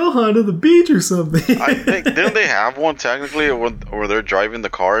take Gohan to the beach or something. I think, didn't they have one technically where they're driving the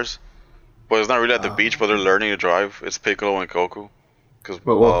cars? But it's not really at the beach, but they're learning to drive. It's Piccolo and Goku.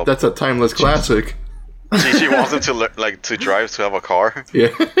 Well, that's a timeless classic. Chi wants them to drive to have a car. Yeah.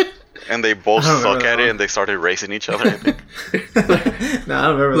 And they both suck at it, and they started racing each other, I think. No, I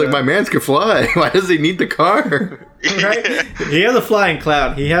don't remember Like, that. my man's can fly. Why does he need the car? Right? He has a flying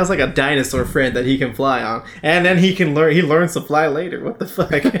cloud. He has like a dinosaur friend that he can fly on. And then he learns to fly later. What the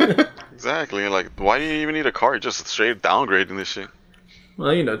fuck? Exactly. Like, why do you even need a car? You're just straight downgrading this shit.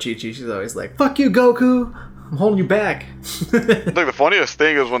 Well, you know Chi-Chi. She's always like, fuck you, Goku. I'm holding you back. Like, the funniest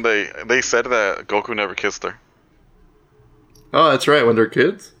thing is when they said that Goku never kissed her. Oh, that's right. When they're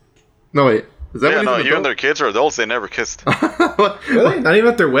kids? No, wait. Is that when even their kids or adults, they never kissed. Really? Not even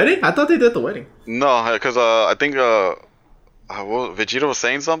at their wedding? I thought they did at the wedding. No, because I think Vegeta was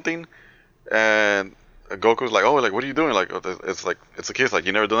saying something, and Goku was like, "Oh, like what are you doing? Like it's a kiss. Like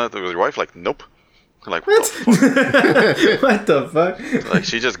you never done that with your wife? Like nope." I'm like what? The fuck? What the fuck? Like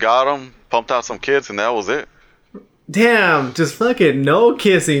she just got him, pumped out some kids, and that was it. Damn, just fucking no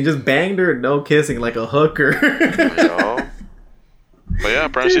kissing. Just banged her, no kissing, like a hooker. Yo. But yeah,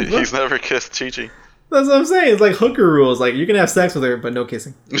 apparently he's never kissed Chi-Chi. That's what I'm saying. It's like hooker rules. Like, you can have sex with her, but no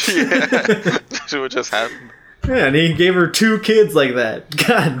kissing. Yeah. That's what just happened. Yeah, and he gave her 2 kids like that.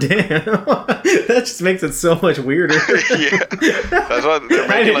 God damn. That just makes it so much weirder. Yeah. That's why they're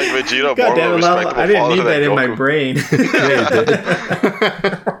making like Vegeta more of a respectable I didn't father need that than in my Goku. brain.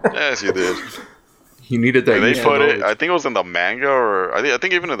 Yes, you did. You needed that. And they put it, I think it was in the manga, or I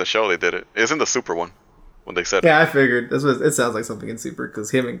think even in the show they did it. It's in the Super one. When they said yeah, I figured. It sounds like something in Super,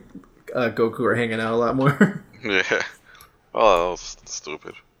 because him and Goku are hanging out a lot more. Yeah. Oh, that was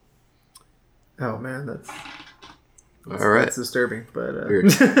stupid. Oh, man, that's All right. That's disturbing, but... We're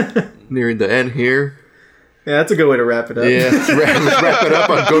nearing the end here. Yeah, that's a good way to wrap it up. Yeah, let's wrap it up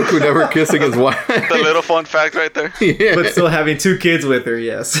on Goku never kissing his wife. The little fun fact right there. Yeah. But still having 2 kids with her,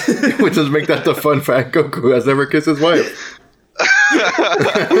 yes. Which does make that the fun fact. Goku has never kissed his wife.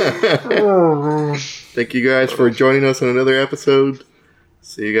 Thank you guys for joining us on another episode.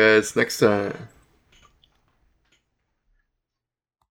 See you guys next time.